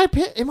 Am I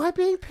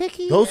being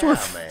picky? Those were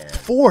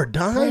 4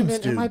 dimes,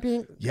 Brandon, dude. am I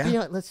being?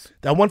 Yeah. Let's.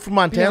 That one from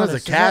Montana's a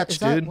honest. catch, Is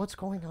that dude. what's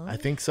going on? I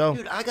think so.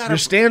 Dude, I gotta- Your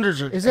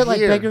standards are. Is it like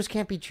here. beggars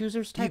can't be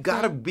choosers type? You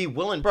gotta thing? be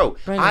willing, bro.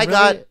 Brandon, I really?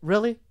 got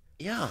really.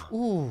 yeah.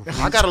 Ooh.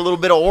 I got a little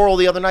bit of oral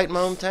the other night in my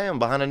hometown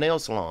behind a nail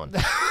salon.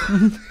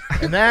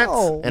 And that's.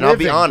 And I'll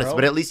be living, honest, bro.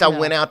 but at least I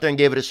went out there and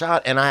gave it a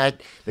shot. And I had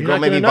the You're girl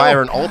not made me gonna buy know.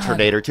 her an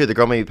alternator too. The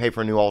girl made me pay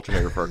for a new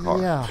alternator for a car.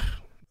 Yeah.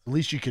 At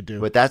least you could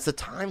do. But that's the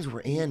times we're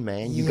in,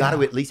 man. You got to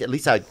Yeah. at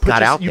least I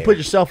got out You there. put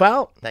yourself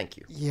out. Thank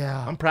you.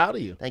 Yeah. I'm proud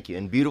of you. Thank you.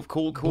 And beautiful,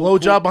 cool Blow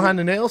job cool, behind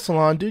the nail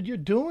salon, dude. You're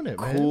doing it,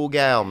 man. cool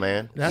gal,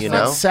 man. That's you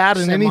not know? sad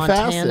in Said any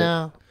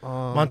Montana, facet.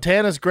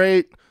 Montana's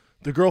great.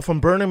 The girl from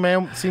Burning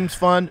Man seems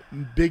fun.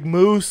 Big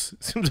Moose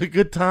seems a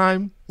good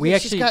time.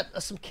 She's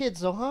got some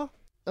kids though, huh?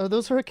 Are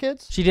those her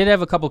kids? She did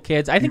have a couple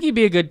kids. I think you'd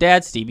be a good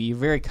dad, Stevie. You're a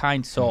very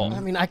kind soul.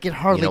 I mean, I can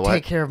hardly You know what?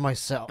 take care of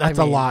myself. That's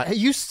I a mean, lot.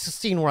 You've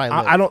seen where I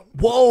live. I don't.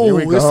 Whoa,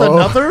 Here we this go.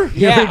 another?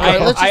 Yeah, All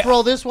right, let's just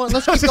roll this one.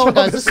 Let's keep going,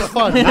 guys. This is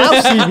fun. Now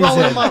Stevie's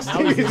rolling them up.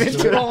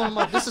 Just rolling them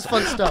up. This is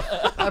fun stuff.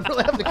 I'm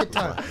really having a good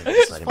time.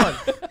 This is fun.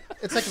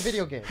 It's like a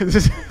video game.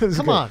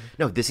 Come on.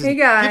 No, this is Hey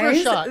Give her a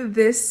guys, shot.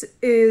 this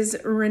is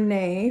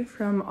Renee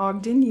from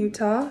Ogden,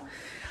 Utah.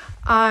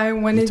 I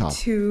wanted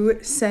to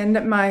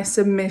send my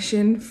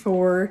submission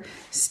for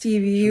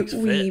Stevie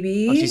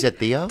Weeby Oh, she said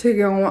Theo? to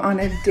go on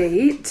a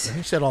date.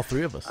 You said all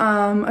 3 of us.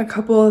 A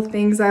couple of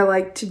things I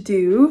like to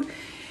do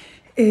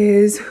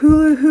is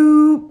hula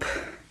hoop,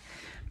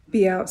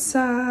 be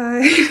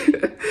outside,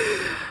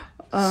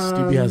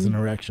 Stevie has an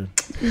erection.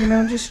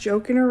 just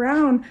joking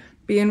around,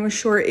 being with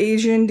short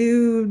Asian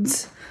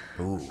dudes.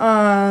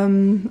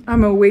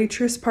 I'm a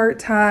waitress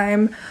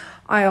part-time.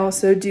 I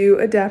also do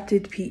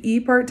adapted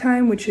PE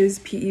part-time, which is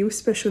PE with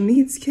special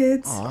needs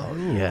kids.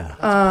 yeah.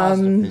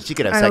 And she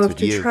could have I sex love with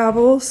to you.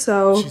 travel,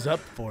 so She's up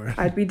for it.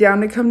 I'd be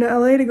down to come to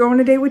LA to go on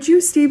a date with you,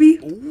 Stevie.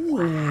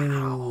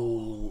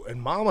 Ooh, and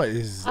Mama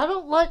is. I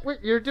don't like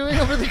what you're doing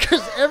over there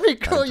because every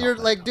girl you're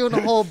like doing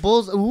a whole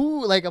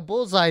like a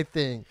bullseye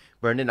thing.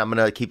 Brendan, I'm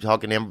gonna keep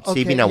talking to him. Okay,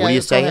 Stevie, now yeah, what are you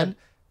go saying? ahead.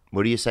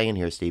 What are you saying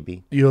here,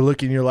 Stevie? You're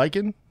looking, you're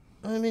liking?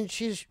 I mean,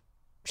 she's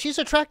an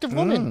attractive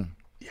woman.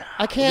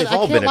 I can't They've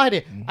all been lie to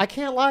you. I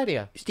can't lie to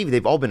you. Stevie,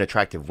 they've all been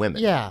attractive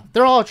women. Yeah,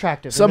 they're all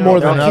attractive. Some They're more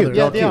all- than they're all others. cute.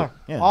 Yeah, All they cute. are.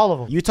 Yeah. All of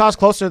them. Utah's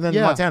closer than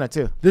Yeah. Montana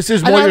too. This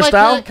is And more I your like,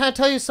 style? Can I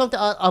tell you something?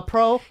 A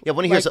pro. Yeah,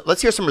 want to hear?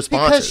 Let's hear some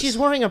responses. Because she's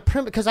wearing a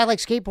because I like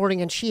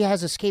skateboarding and she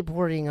has a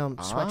skateboarding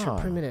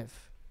sweatshirt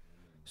primitive.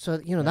 So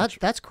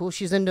that's cool.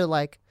 She's into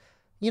like,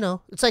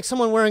 it's like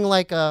someone wearing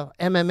like a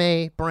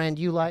MMA brand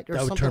you like or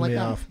That would something turn like me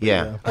that. off.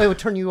 Yeah. Oh, it would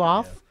turn you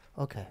off.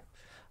 Okay.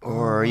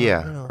 Or or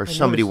I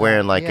somebody noticed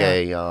wearing that. like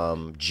Yeah.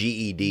 a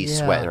GED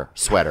Yeah.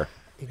 sweater.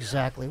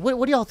 Exactly.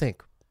 What do y'all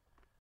think?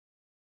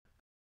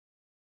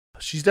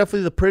 She's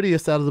definitely the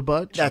prettiest out of the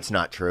bunch. That's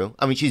not true.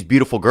 I mean, she's a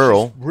beautiful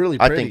girl. She's really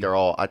I pretty. think they're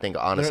all. I think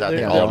honestly, I They're-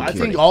 think all. of them I pretty.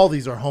 think all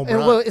these are home And,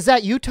 run. well, is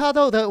that Utah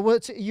though?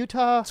 What's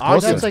Utah?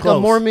 close. That's It's like close.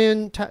 a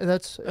Mormon.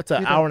 That's That's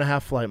an Utah. hour and a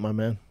half flight, my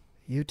man.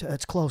 Utah.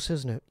 It's close,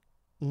 isn't it?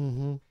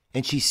 Mm-hmm.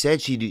 And she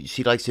said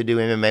she likes to do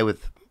MMA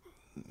with,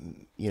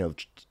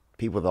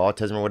 people with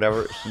autism or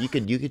whatever. You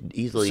could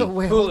easily. So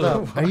wait, hold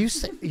up. Are you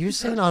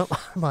saying I'm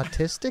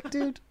autistic,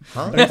 dude?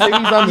 Huh? Are you saying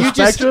he's on the You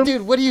just, spectrum?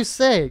 dude. What are you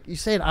saying? You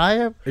saying I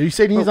am? Are you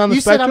saying he's on the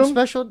you spectrum? said I'm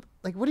special.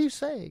 Like, what are you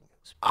saying?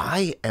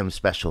 I am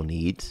special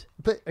needs.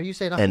 But are you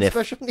saying I'm And if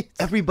special needs?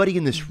 everybody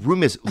in this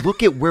room is,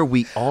 look at where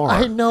we are.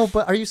 I know,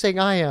 but are you saying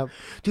I am?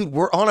 Dude,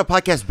 we're on a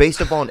podcast based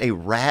upon a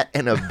rat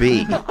and a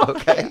bee,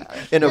 okay?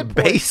 In a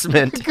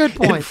basement. Good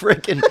point. In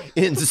freaking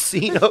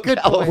Encino, Good point.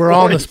 California. We're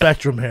all on the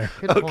spectrum here.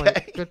 Good point.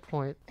 Okay. Good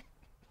point.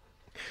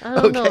 I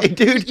don't know. Okay,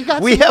 dude, You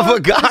got we some have more? a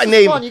guy This is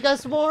named- fun. You got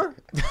some more?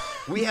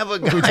 We have a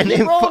guy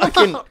named Roll 'em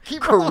fucking out.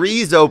 Keep rolling.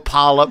 Carrizo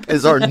Polyp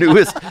is our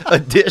newest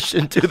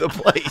addition to the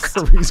place.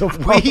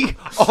 We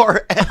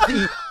are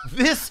at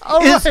this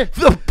All is right.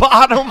 the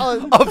bottom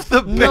of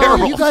the barrel.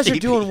 No, you guys are Stevie.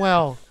 doing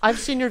well. I've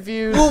seen your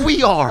views. Well,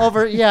 we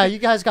are. You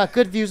guys got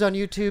good views on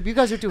YouTube. You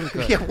guys are doing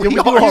good. Yeah, we do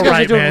You all guys are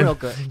right, doing man. real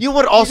good. You know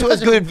what also guys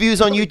has are good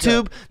views on really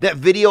YouTube? That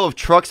video of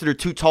trucks that are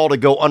too tall to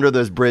go under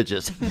those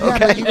bridges. Yeah,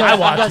 Okay? but you guys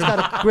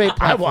got a great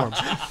platform.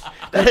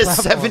 That has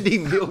 70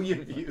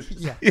 million views.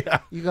 Yeah.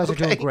 You guys are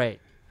doing great.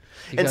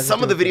 You And guys are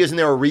some of the doing videos in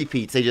there are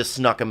repeats. They just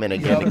snuck them in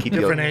again to keep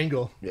Different you.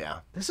 angle. Yeah.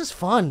 great. This is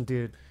fun,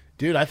 dude.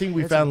 Dude, I think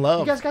we You found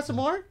love. guys got some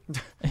more?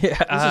 This Yeah,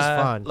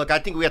 is fun. Look, I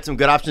think we got some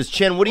good options.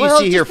 Chin, what do you Well,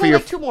 see just here put for your?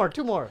 like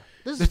two more.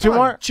 This is Two fun.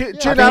 more? Chin, I Chin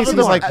think out he of seems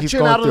the, like he's Chin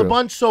going out of the through.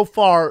 bunch so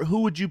far,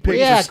 who would you pick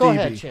Yeah, for go Stevie?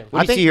 ahead, Chin.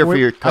 What do you see here for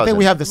your cousin? I think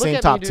we have the Look same at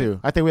me, top dude. two.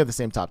 I think we have the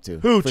same top two.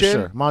 Who, for Chin?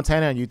 sure?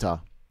 Montana and Utah.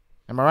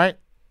 Am I right?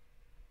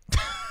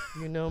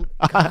 You know,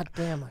 God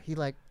damn, he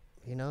like,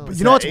 you know.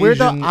 You know what's weird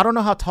Asian- though? I don't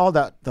know how tall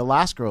that the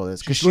last girl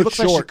is because She she looks looks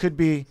like she short. could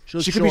be. She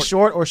looks She could be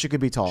short. short or she could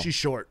be tall. She's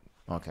short.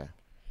 Okay.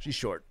 She's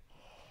short.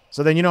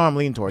 So then you know I'm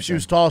leaning towards. If she her.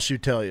 was tall,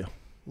 she'd tell you.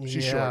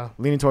 She's Yeah. short.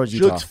 Leaning towards She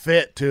Utah. looks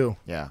fit too.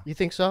 Yeah. You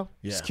think so?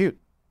 Yeah. She's cute.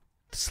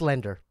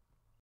 Slender,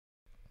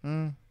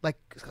 Mm.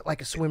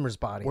 like a swimmer's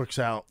body. Works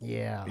out.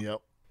 Yeah. Yep.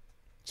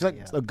 She's like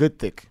a good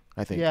thick.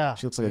 I think. Yeah.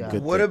 She looks like Yeah. a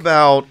good. What thick.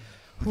 about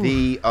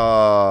the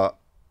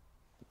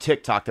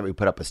TikTok that we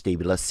put up with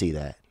Stevie. Let's see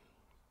that.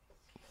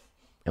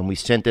 And we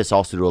sent this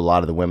also to a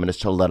lot of the women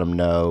just to let them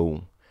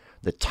know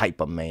the type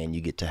of man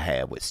you get to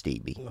have with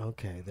Stevie.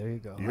 Okay, there you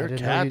go. You're I a didn't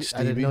catch, know I didn't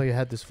Stevie. know you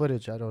had this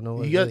footage. I don't know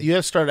what You it got is. you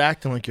have to start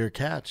acting like you're a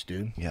catch,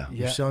 dude. Yeah.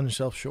 You're Yeah. selling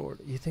yourself short.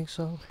 You think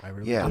so? I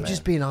really Yeah, I'm man.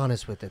 just being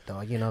honest with it,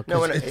 though. You know,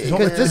 No, and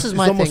because it's this is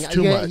my almost thing.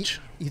 too Yeah, much.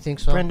 You think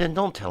so? Brendan,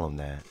 don't tell him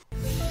that.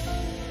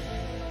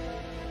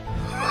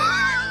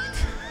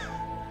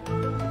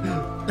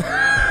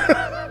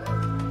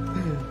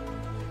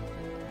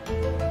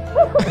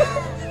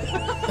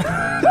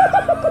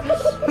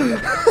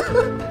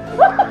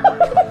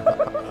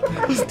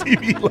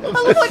 Stevie loves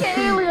I look like an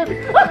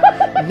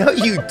alien. No,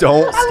 you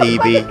don't,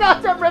 Stevie. a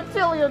goddamn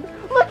reptilian.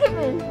 Look at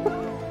me.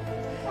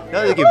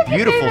 No, look at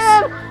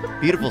beautiful,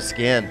 beautiful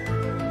skin.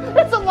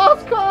 It's a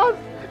lost cause.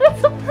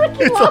 It's a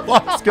freaking It's a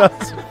lost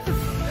cause.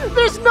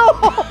 There's no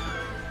hope.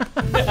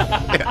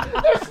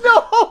 There's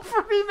no hope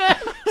for me, man.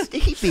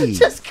 Stevie.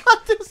 Just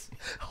cut this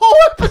whole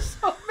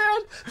episode, man.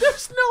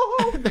 There's no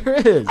hope. There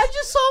is. I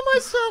just saw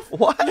myself.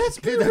 What? Let's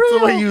be That's real.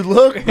 the way you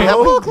look, I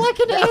bro. look like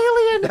an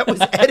alien. That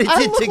was edited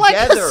I look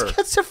together. like a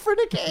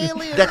schizophrenic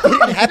alien. That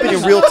didn't happen in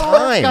There's real no hope,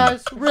 time.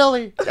 guys.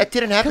 Really? That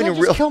didn't happen Can I in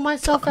just real kill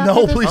myself after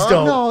No, this? please Oh,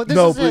 don't. No, this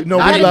No, is please- it. no,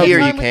 we I had love a you.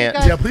 time You with can't.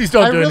 guys. Yeah, please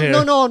don't I do it really,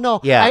 here. No.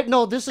 Yeah.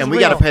 No, this is And we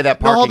real. gotta pay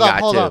that No, hold parking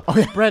on, hold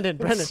guy, on. Brendan,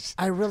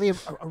 I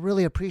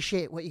really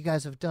appreciate what you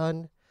guys have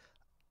done.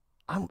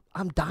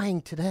 I'm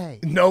dying today.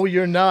 No,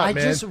 you're not, I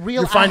man. just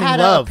You're finding I had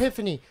love. an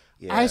epiphany.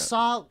 Yeah. I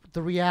saw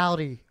the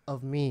reality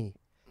of me.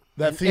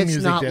 That theme It's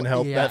music not- didn't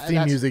help. yeah, that theme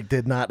that's- music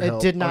did not it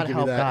help. did not I'll give you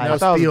help, that. guys. That was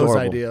That was Theo's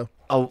adorable. idea.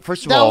 Oh,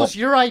 first of That all, was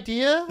your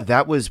idea?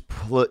 that was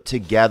put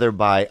together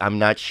by, I'm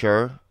not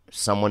sure,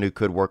 someone who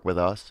could work with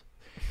us.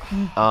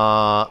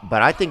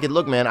 But I think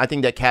look, man, I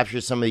think that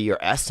captures some of your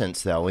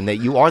essence, though, and that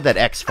you are that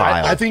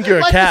X-File. I think you're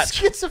a Like catch.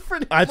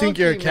 schizophrenic I think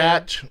you're a monkey, man.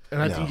 catch,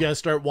 and I think No. you gotta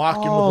start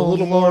walking Oh, with a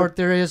little Lord, more.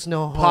 there is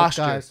no hope,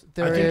 posture. guys.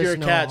 There I think is you're a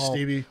no catch, hope.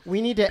 Stevie.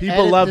 We need to People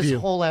edit love this you.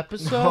 whole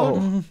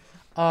episode.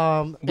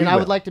 And We I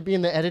would will. like to be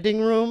in the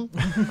editing room,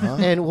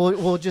 and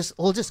we'll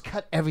just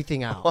cut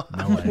everything out.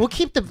 We'll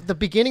keep the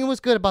beginning was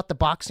good about the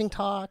boxing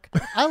talk.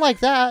 I like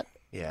that.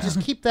 Yeah.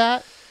 Just keep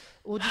that.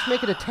 We'll just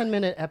make it a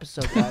 10-minute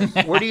episode,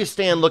 guys. Where do you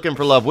stand looking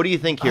for love? What do you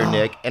think here,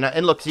 Nick? And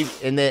look, see,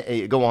 and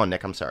then go on,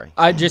 Nick. I'm sorry.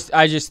 I just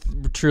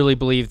truly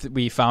believe that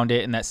we found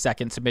it in that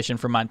second submission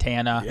from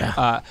Montana.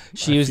 Yeah.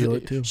 She's feel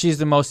it too.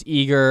 the most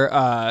eager.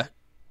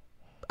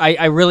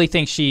 I really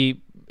think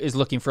she is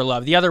looking for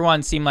love. The other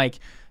ones seemed like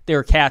they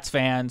were Cats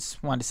fans,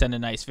 wanted to send a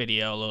nice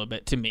video a little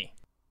bit to me.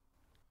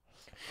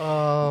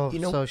 Oh, You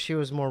know- so she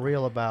was more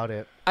real about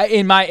it.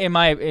 In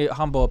my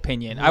humble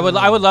opinion, I would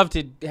love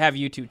to have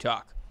you two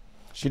talk.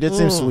 She did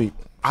seem sweet.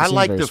 She I seemed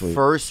like very the sweet.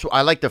 first.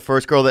 I like the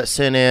first girl that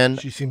sent in.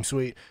 She seems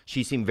sweet.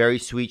 She seemed very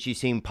sweet. She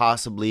seemed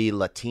possibly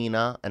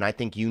Latina, and I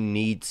think you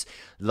need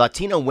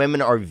Latina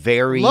women are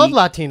very Love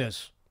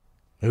Latinas.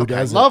 Who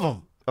doesn't? Love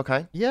them.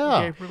 okay. Yeah.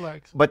 Okay,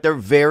 relax. But they're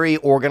very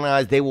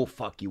organized. They will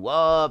fuck you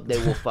up. They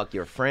will fuck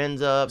your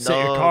friends up. Set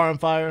your dog. car on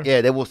fire.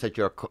 Yeah, they will set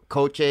your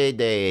coche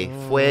de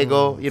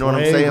fuego. You know what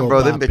I'm Fuego, saying,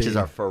 bro? Them papi. bitches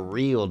are for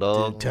real,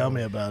 dog. Dude, tell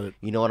me about it.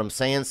 You know what I'm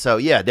saying? So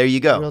yeah, there you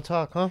go. Real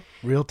talk, huh?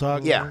 Real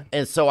talk. Yeah,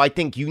 and so I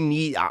think you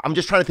need. I'm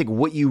just trying to think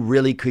what you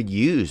really could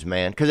use,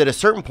 man. Because at a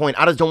certain point,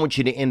 I just don't want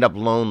you to end up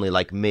lonely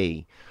like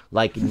me,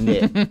 like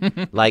Nick,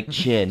 like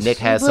Chin. Nick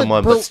has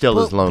someone, but still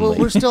is lonely. But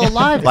we're still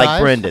alive, like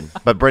guys. Brendan,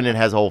 but Brendan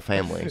has a whole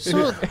family.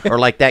 So- or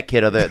like that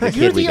kid, or the You're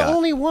kid we the got.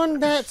 only one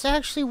that's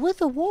actually with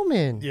a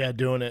woman. Yeah,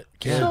 doing it.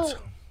 Kids. So, I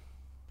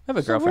have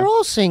a so girlfriend. we're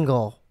all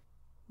single,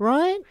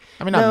 right?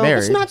 I mean, not married.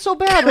 It's not so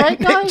bad, right,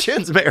 guys?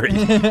 Chin's married.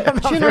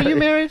 Chin, are you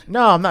married?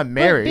 No, I'm not But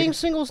married. being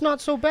single's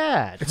not so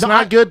bad. It's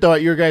not good though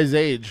at your guys'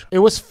 age. It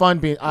was fun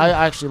being. I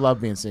actually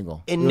love being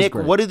single. And It was Nick,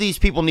 great. what do these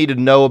people need to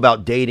know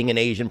about dating an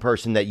Asian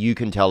person that you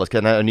can tell us?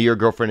 Because I know your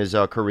girlfriend is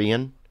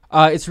Korean.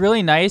 It's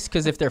really nice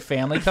because if their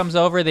family comes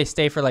over, they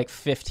stay for like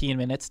 15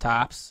 minutes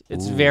tops.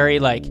 It's very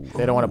like,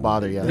 They don't want to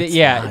bother you.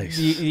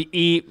 you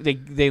eat,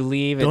 they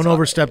leave. Don't It's-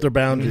 overstep their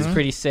boundaries. It's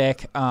pretty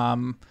sick.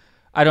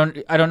 I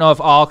don't know if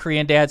all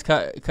Korean dads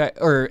cut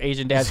or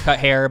Asian dads cut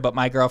hair, but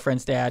my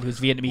girlfriend's dad, who's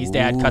Vietnamese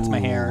dad, cuts my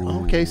hair.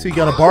 Okay, so you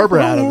got a barber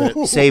out of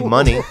it. Save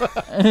money.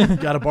 You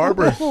got a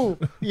barber.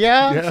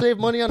 Yeah, save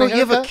money on Bro, a you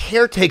have a haircut.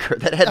 caretaker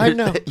that had. I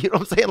know. You know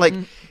what I'm saying? Like,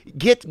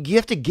 you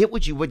have to get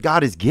what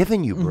God has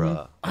given you,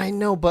 bruh. I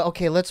know, but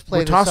okay, let's play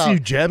We're this tossing out. you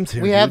gems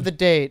here. We have dude. the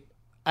date.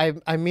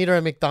 I meet her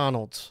at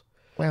McDonald's.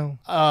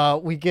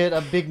 Well, We get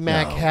a Big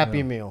Mac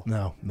Happy Meal.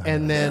 no,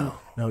 And then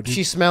no, dude.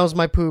 she smells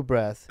my poo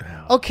breath.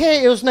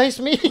 Okay, it was nice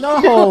meeting you.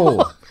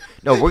 No,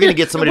 No, we're gonna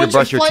get somebody to What's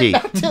brush your flight teeth.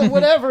 back to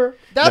whatever.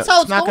 That's how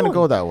it's it's not going going to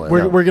go that way.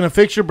 We're gonna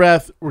fix your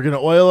breath. We're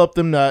gonna oil up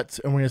them nuts,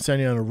 and we're gonna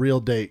send you on a real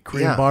date.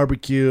 Korean Yeah.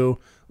 barbecue,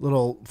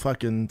 little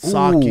fucking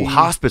Ooh, sake.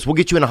 hospice. We'll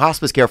get you in a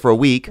hospice care for a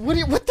week. What are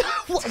you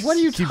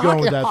Keep talking going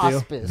with that, Theo.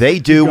 hospice? They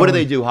do. What do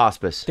going. they do?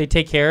 Hospice. They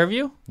take care of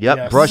you. Yep.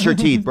 Yes. Brush your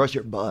teeth. Brush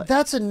your butt.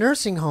 That's a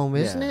nursing home,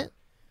 isn't it?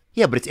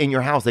 Yeah, but it's in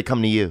your house. They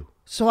come to you.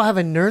 So I have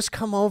a nurse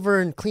come over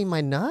and clean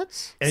my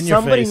nuts? in your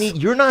Somebody face.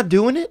 You're not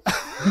doing it.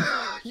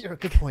 You're a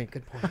good point.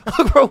 Good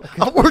point. Bro,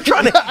 we're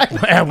trying to.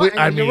 I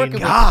You're mean, working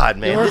with God,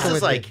 me. man, You're this working is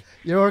with like. me.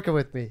 You're working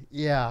with me.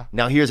 Yeah.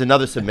 Now here's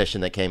another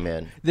submission that came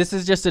in. This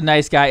is just a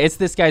nice guy. It's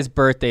this guy's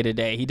birthday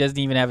today. He doesn't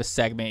even have a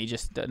segment. He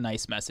just a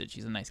nice message.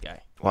 He's a nice guy.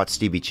 Watch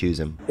Stevie choose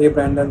him. Hey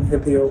Brandon, hey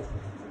Theo.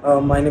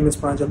 My name is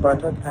Pranjal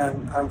Pathak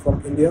and I'm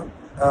from India.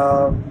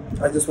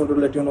 I just want to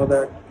let you know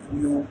that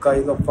you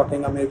guys are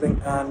fucking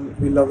amazing and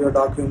we love your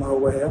dark humor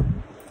over here.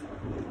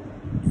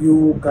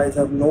 You guys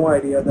have no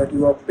idea that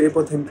you are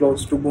paper thin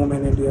close to boom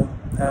in India,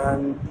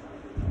 and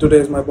today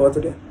is my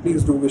birthday.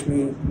 Please do wish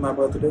me my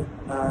birthday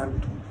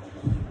and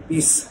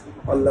peace,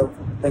 all love.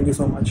 Thank you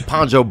so much.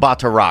 Panjo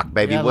Batarak,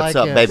 baby. Yeah, What's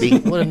like up, it. baby?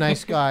 What a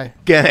nice guy.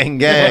 Gang,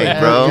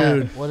 bro.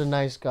 Dude. What a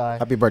nice guy.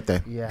 Happy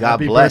birthday. Yeah. God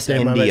Happy bless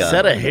birthday, my man. India.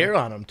 Set of hair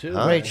on him too.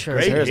 Huh? Great shirt.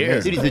 Great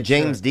hair. Dude, he's a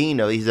James Dean.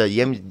 No, he's a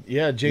James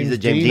James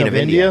Dean of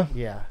India.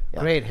 Yeah.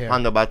 Great hair.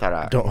 Panjo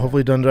Batarak.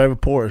 Hopefully don't drive a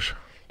Porsche.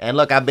 And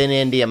look, I've been in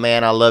India,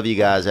 man. I love you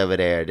guys over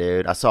there,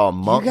 dude. I saw a You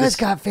monk. guys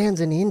got fans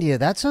in India.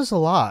 That says a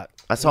lot.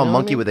 I saw a You know what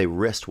monkey I mean? with a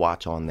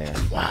wristwatch on there.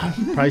 Wow.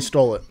 Probably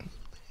stole it.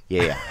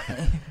 Yeah.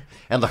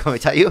 And look, let me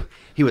tell you,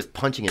 he was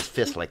punching his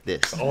fist like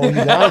this. Oh, he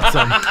wanted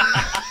some.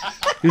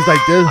 He's like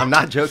this. I'm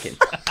not joking.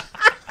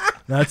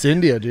 That's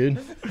India,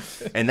 dude.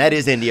 And that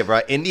is India,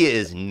 bro. India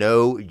is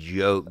no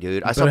joke,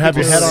 dude. I saw Better have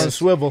your people head on a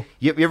swivel.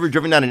 You ever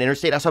driven down an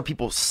interstate? I saw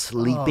people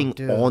sleeping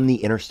dude. on the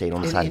interstate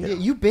on the In side India? of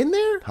it. You been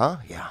there? Huh?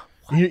 Yeah.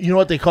 You know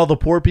what they call the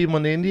poor people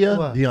in India?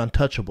 What? The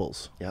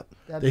untouchables. Yep.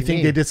 That'd They be think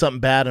me. they did something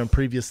bad in a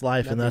previous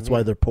life, and that's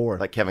why they're poor.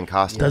 Like Kevin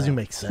Costner. Doesn't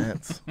make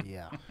sense.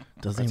 Yeah.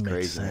 Doesn't That's make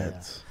crazy, man.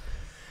 sense.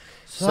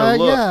 So, So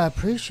look- yeah, I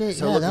appreciate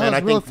so yeah, look, that man,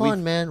 was I real think we-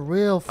 fun, man.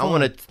 Real fun. I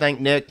want to thank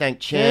Nick, thank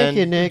Chin. Thank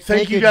you, Nick.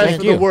 Thank you guys Jen.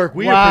 for the work.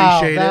 We Wow,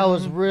 appreciate that it.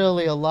 was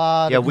really a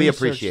lot Yeah, of we research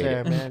appreciate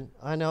there, it. man.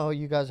 I know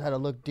you guys had to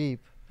look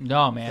deep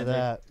No, for man.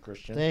 that.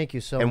 Christian. Thank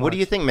you so much. And what do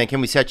you think, man?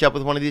 Can we set you up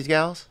with one of these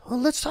gals? Well,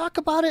 let's talk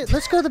about it.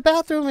 Let's go to the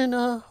bathroom and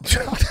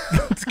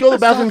Let's go to the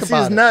bathroom and talk see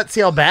his about it. nuts,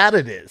 see how bad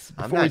it is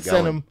I'm before we not send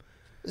going. him.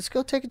 let's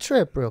go take a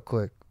trip real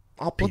quick.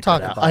 I'll We'll peep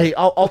talk it out. about it.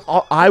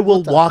 I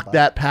will talk walk about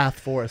that path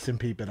for us and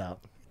peep it out.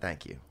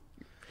 Thank you.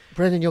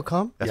 Brendan, you'll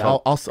come? That's Yeah,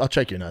 all. I'll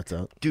check your nuts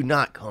out. Do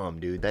not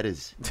come, dude. That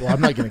is. Well, I'm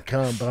not gonna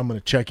come, but I'm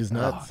gonna check his Oh,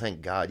 nuts.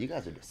 thank God. You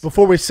guys are just.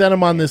 Before we send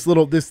him on this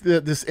little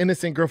this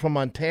innocent girl from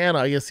Montana,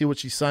 I gotta see what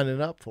she's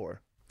signing up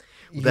for.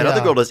 That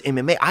other girl does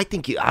MMA. I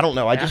think I don't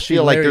know. I just Ashley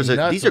feel like Larry there's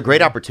Nuts these are over great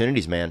there.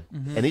 opportunities, man.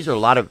 And these are a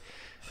lot of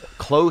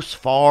close,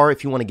 far.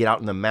 If you want to get out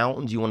in the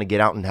mountains, you want to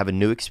get out and have a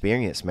new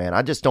experience, man.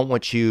 I just don't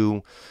want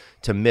you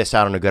to miss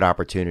out on a good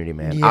opportunity,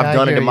 man. Yeah, I've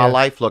done I it hear in my ya.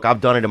 life. Look, I've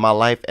done it in my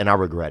life, and I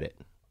regret it.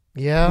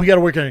 Yeah. We got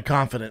to work on your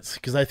confidence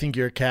because I think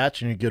you're a catch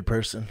and you're a good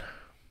person.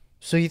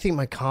 So you think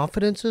my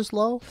confidence is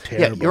low?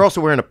 Terrible. Yeah, you're also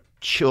wearing a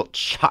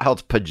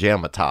child's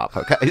pajama top,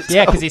 okay? Yeah,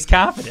 So- because he's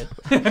confident.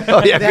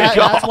 Oh, yeah, That-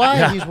 good job. that's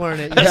why he's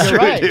wearing it. That's You're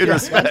true, right. dude. Yeah,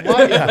 Respect. that's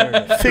why he's wearing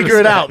it. Figure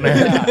it out,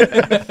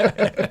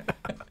 man.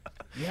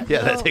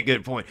 Yeah, that's a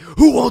good point.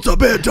 Who wants a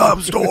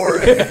bedtime story?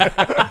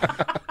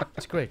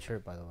 It's a great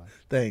shirt, by the way.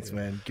 Thanks,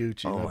 man.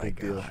 Gucci, Oh no my big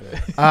deal.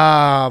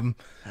 God.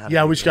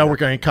 Yeah, we just got to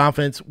work on your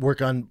confidence,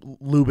 work on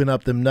lubing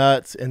up them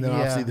nuts, and then Yeah,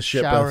 obviously the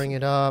shit. showering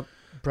it up,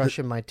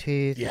 brushing my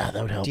teeth. Yeah,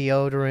 that would help.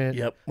 Deodorant.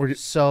 Yep.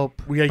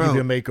 Soap. We got to give Bro,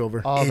 you a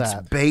makeover. All It's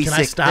that. basic. Can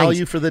I style things.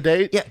 you for the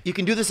date? Yeah, you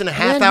can do this in a Man,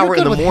 half you're hour in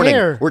good the with morning.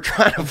 hair. We're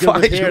trying to good with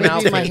find hair you now.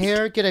 an Use my outfit.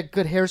 hair, get a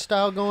good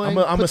hairstyle going. I'm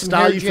gonna put some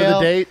style hair you for the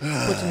gel, date.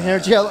 Put some hair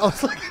gel. I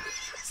was like,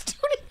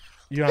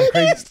 You're on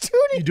crazy. He's tuning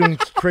You doing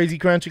Crazy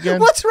Crunch again?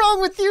 what's wrong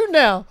with you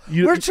now?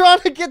 We're trying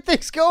to get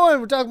things going.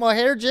 We're talking about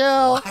hair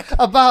gel,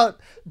 about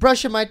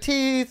brushing my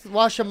teeth,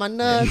 washing my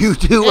nuts. You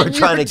two are and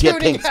trying you're to get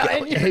tuning things out,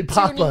 going. and you're Hey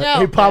Papa, tuning out,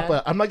 hey Papa,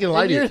 man. I'm not gonna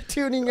lie And to you. you're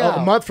tuning out.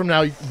 A month from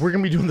now, we're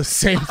gonna be doing the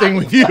same thing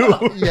with you.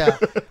 Yeah,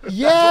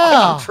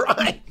 yeah. I'm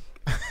trying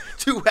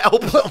to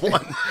help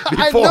someone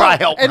I before know, I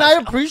help and myself.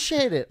 I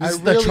appreciate it. This I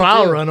is the really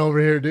trial do. run over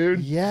here, dude.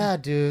 Yeah,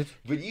 dude.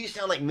 But you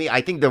sound like me.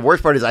 I think the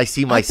worst part is I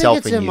see I myself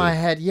think it's in in you. my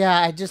head. Yeah,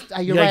 I just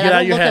you're gotta right. get I out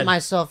don't your look head. at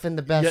myself in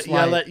the best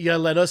Yeah, light.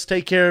 let us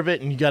take care of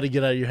it, and you got to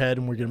get out of your head,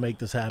 and we're gonna make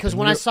this happen. Because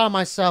when I saw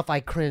myself, I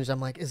cringed. I'm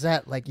like, is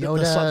that like Yoda?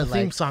 the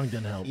theme Like, song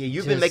didn't help. Yeah,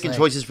 you've been Just making like-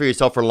 choices for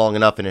yourself for long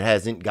enough, and it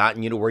hasn't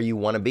gotten you to where you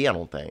want to be. I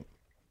don't think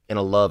in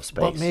a love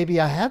space. but maybe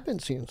I have been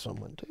seeing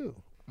someone too.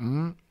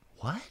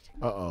 What?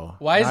 Uh-oh.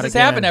 Why does Not this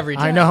again. happen every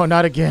time? I know,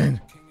 not again.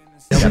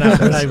 We're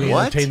not even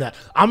What? entertain that.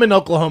 I'm in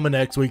Oklahoma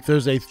next week,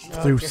 Thursday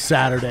through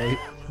Saturday.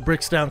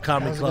 Brickstown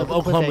Comedy was a Club, good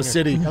Oklahoma cliffhanger.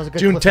 City, That was a good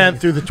June 10th cliffhanger.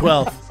 through the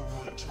 12th.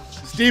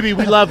 Stevie,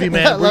 we love you,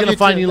 man. We're Love gonna you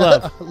find too. you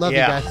love. Love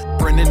Yeah. you guys.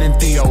 Brendan and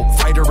Theo,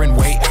 fighter and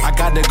weight. I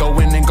gotta go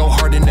in and go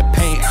hard in the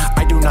paint.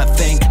 I do not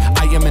think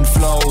I am in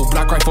flow.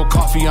 Black Rifle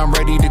Coffee, I'm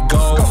ready to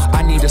go.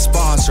 I need a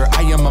sponsor,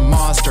 I am a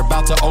monster.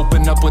 About to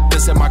open up with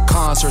this at my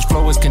concerts.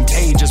 Flow is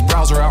contagious,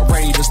 browser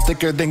outrageous.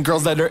 Thicker than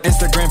girls that are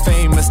Instagram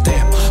famous.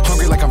 Damn,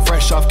 hungry like I'm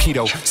fresh off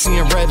keto.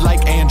 Seeing red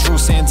like Andrew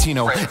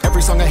Santino.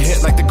 Every song I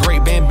hit like the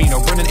great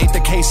Bambino. Brendan ate the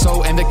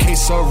queso and the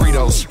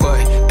quesoritos. But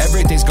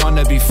everything's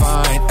gonna be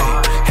fine.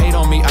 Ay. Hate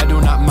on me, I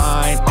do not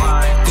mind.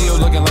 Theo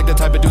looking like the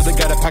type of dude that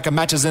got a pack of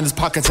matches in his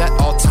pockets at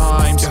all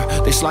times.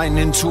 They sliding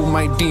into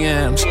my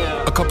DMs.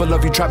 A couple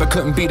of you tried but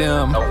couldn't beat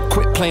them.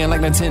 Quit playing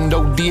like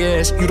Nintendo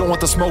DS. You don't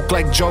want the smoke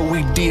like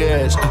Joey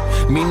Diaz.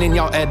 Meaning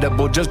y'all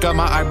edible. Just got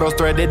my eyebrows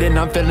threaded and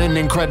I'm feeling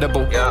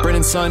incredible.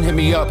 Brennan's son hit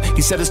me up.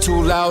 He said it's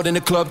too loud in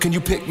the club. Can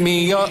you pick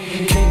me up?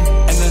 King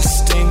and the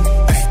Sting.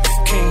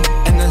 King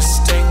and the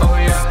Sting. Oh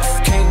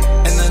yeah. King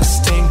and the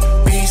Sting.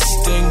 Beast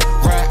Sting.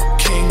 Rat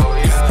King. Oh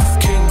yeah.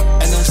 King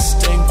and the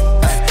Sting.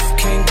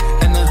 King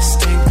and the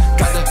Sting.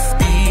 Got the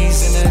bees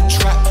in the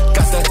trap.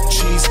 Got the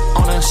cheese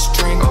on a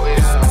string. Oh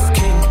yeah.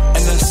 King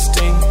and the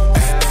Sting.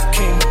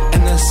 King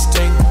and the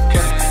Sting.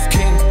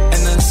 King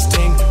and the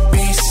Sting.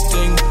 Beast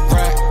Sting.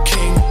 Rat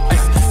King.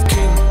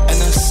 King and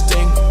the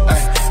Sting.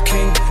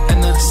 King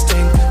and the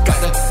Sting. Got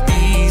the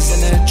bees in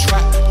the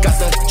trap. Got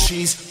the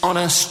cheese on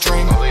a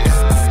string. Oh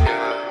yeah.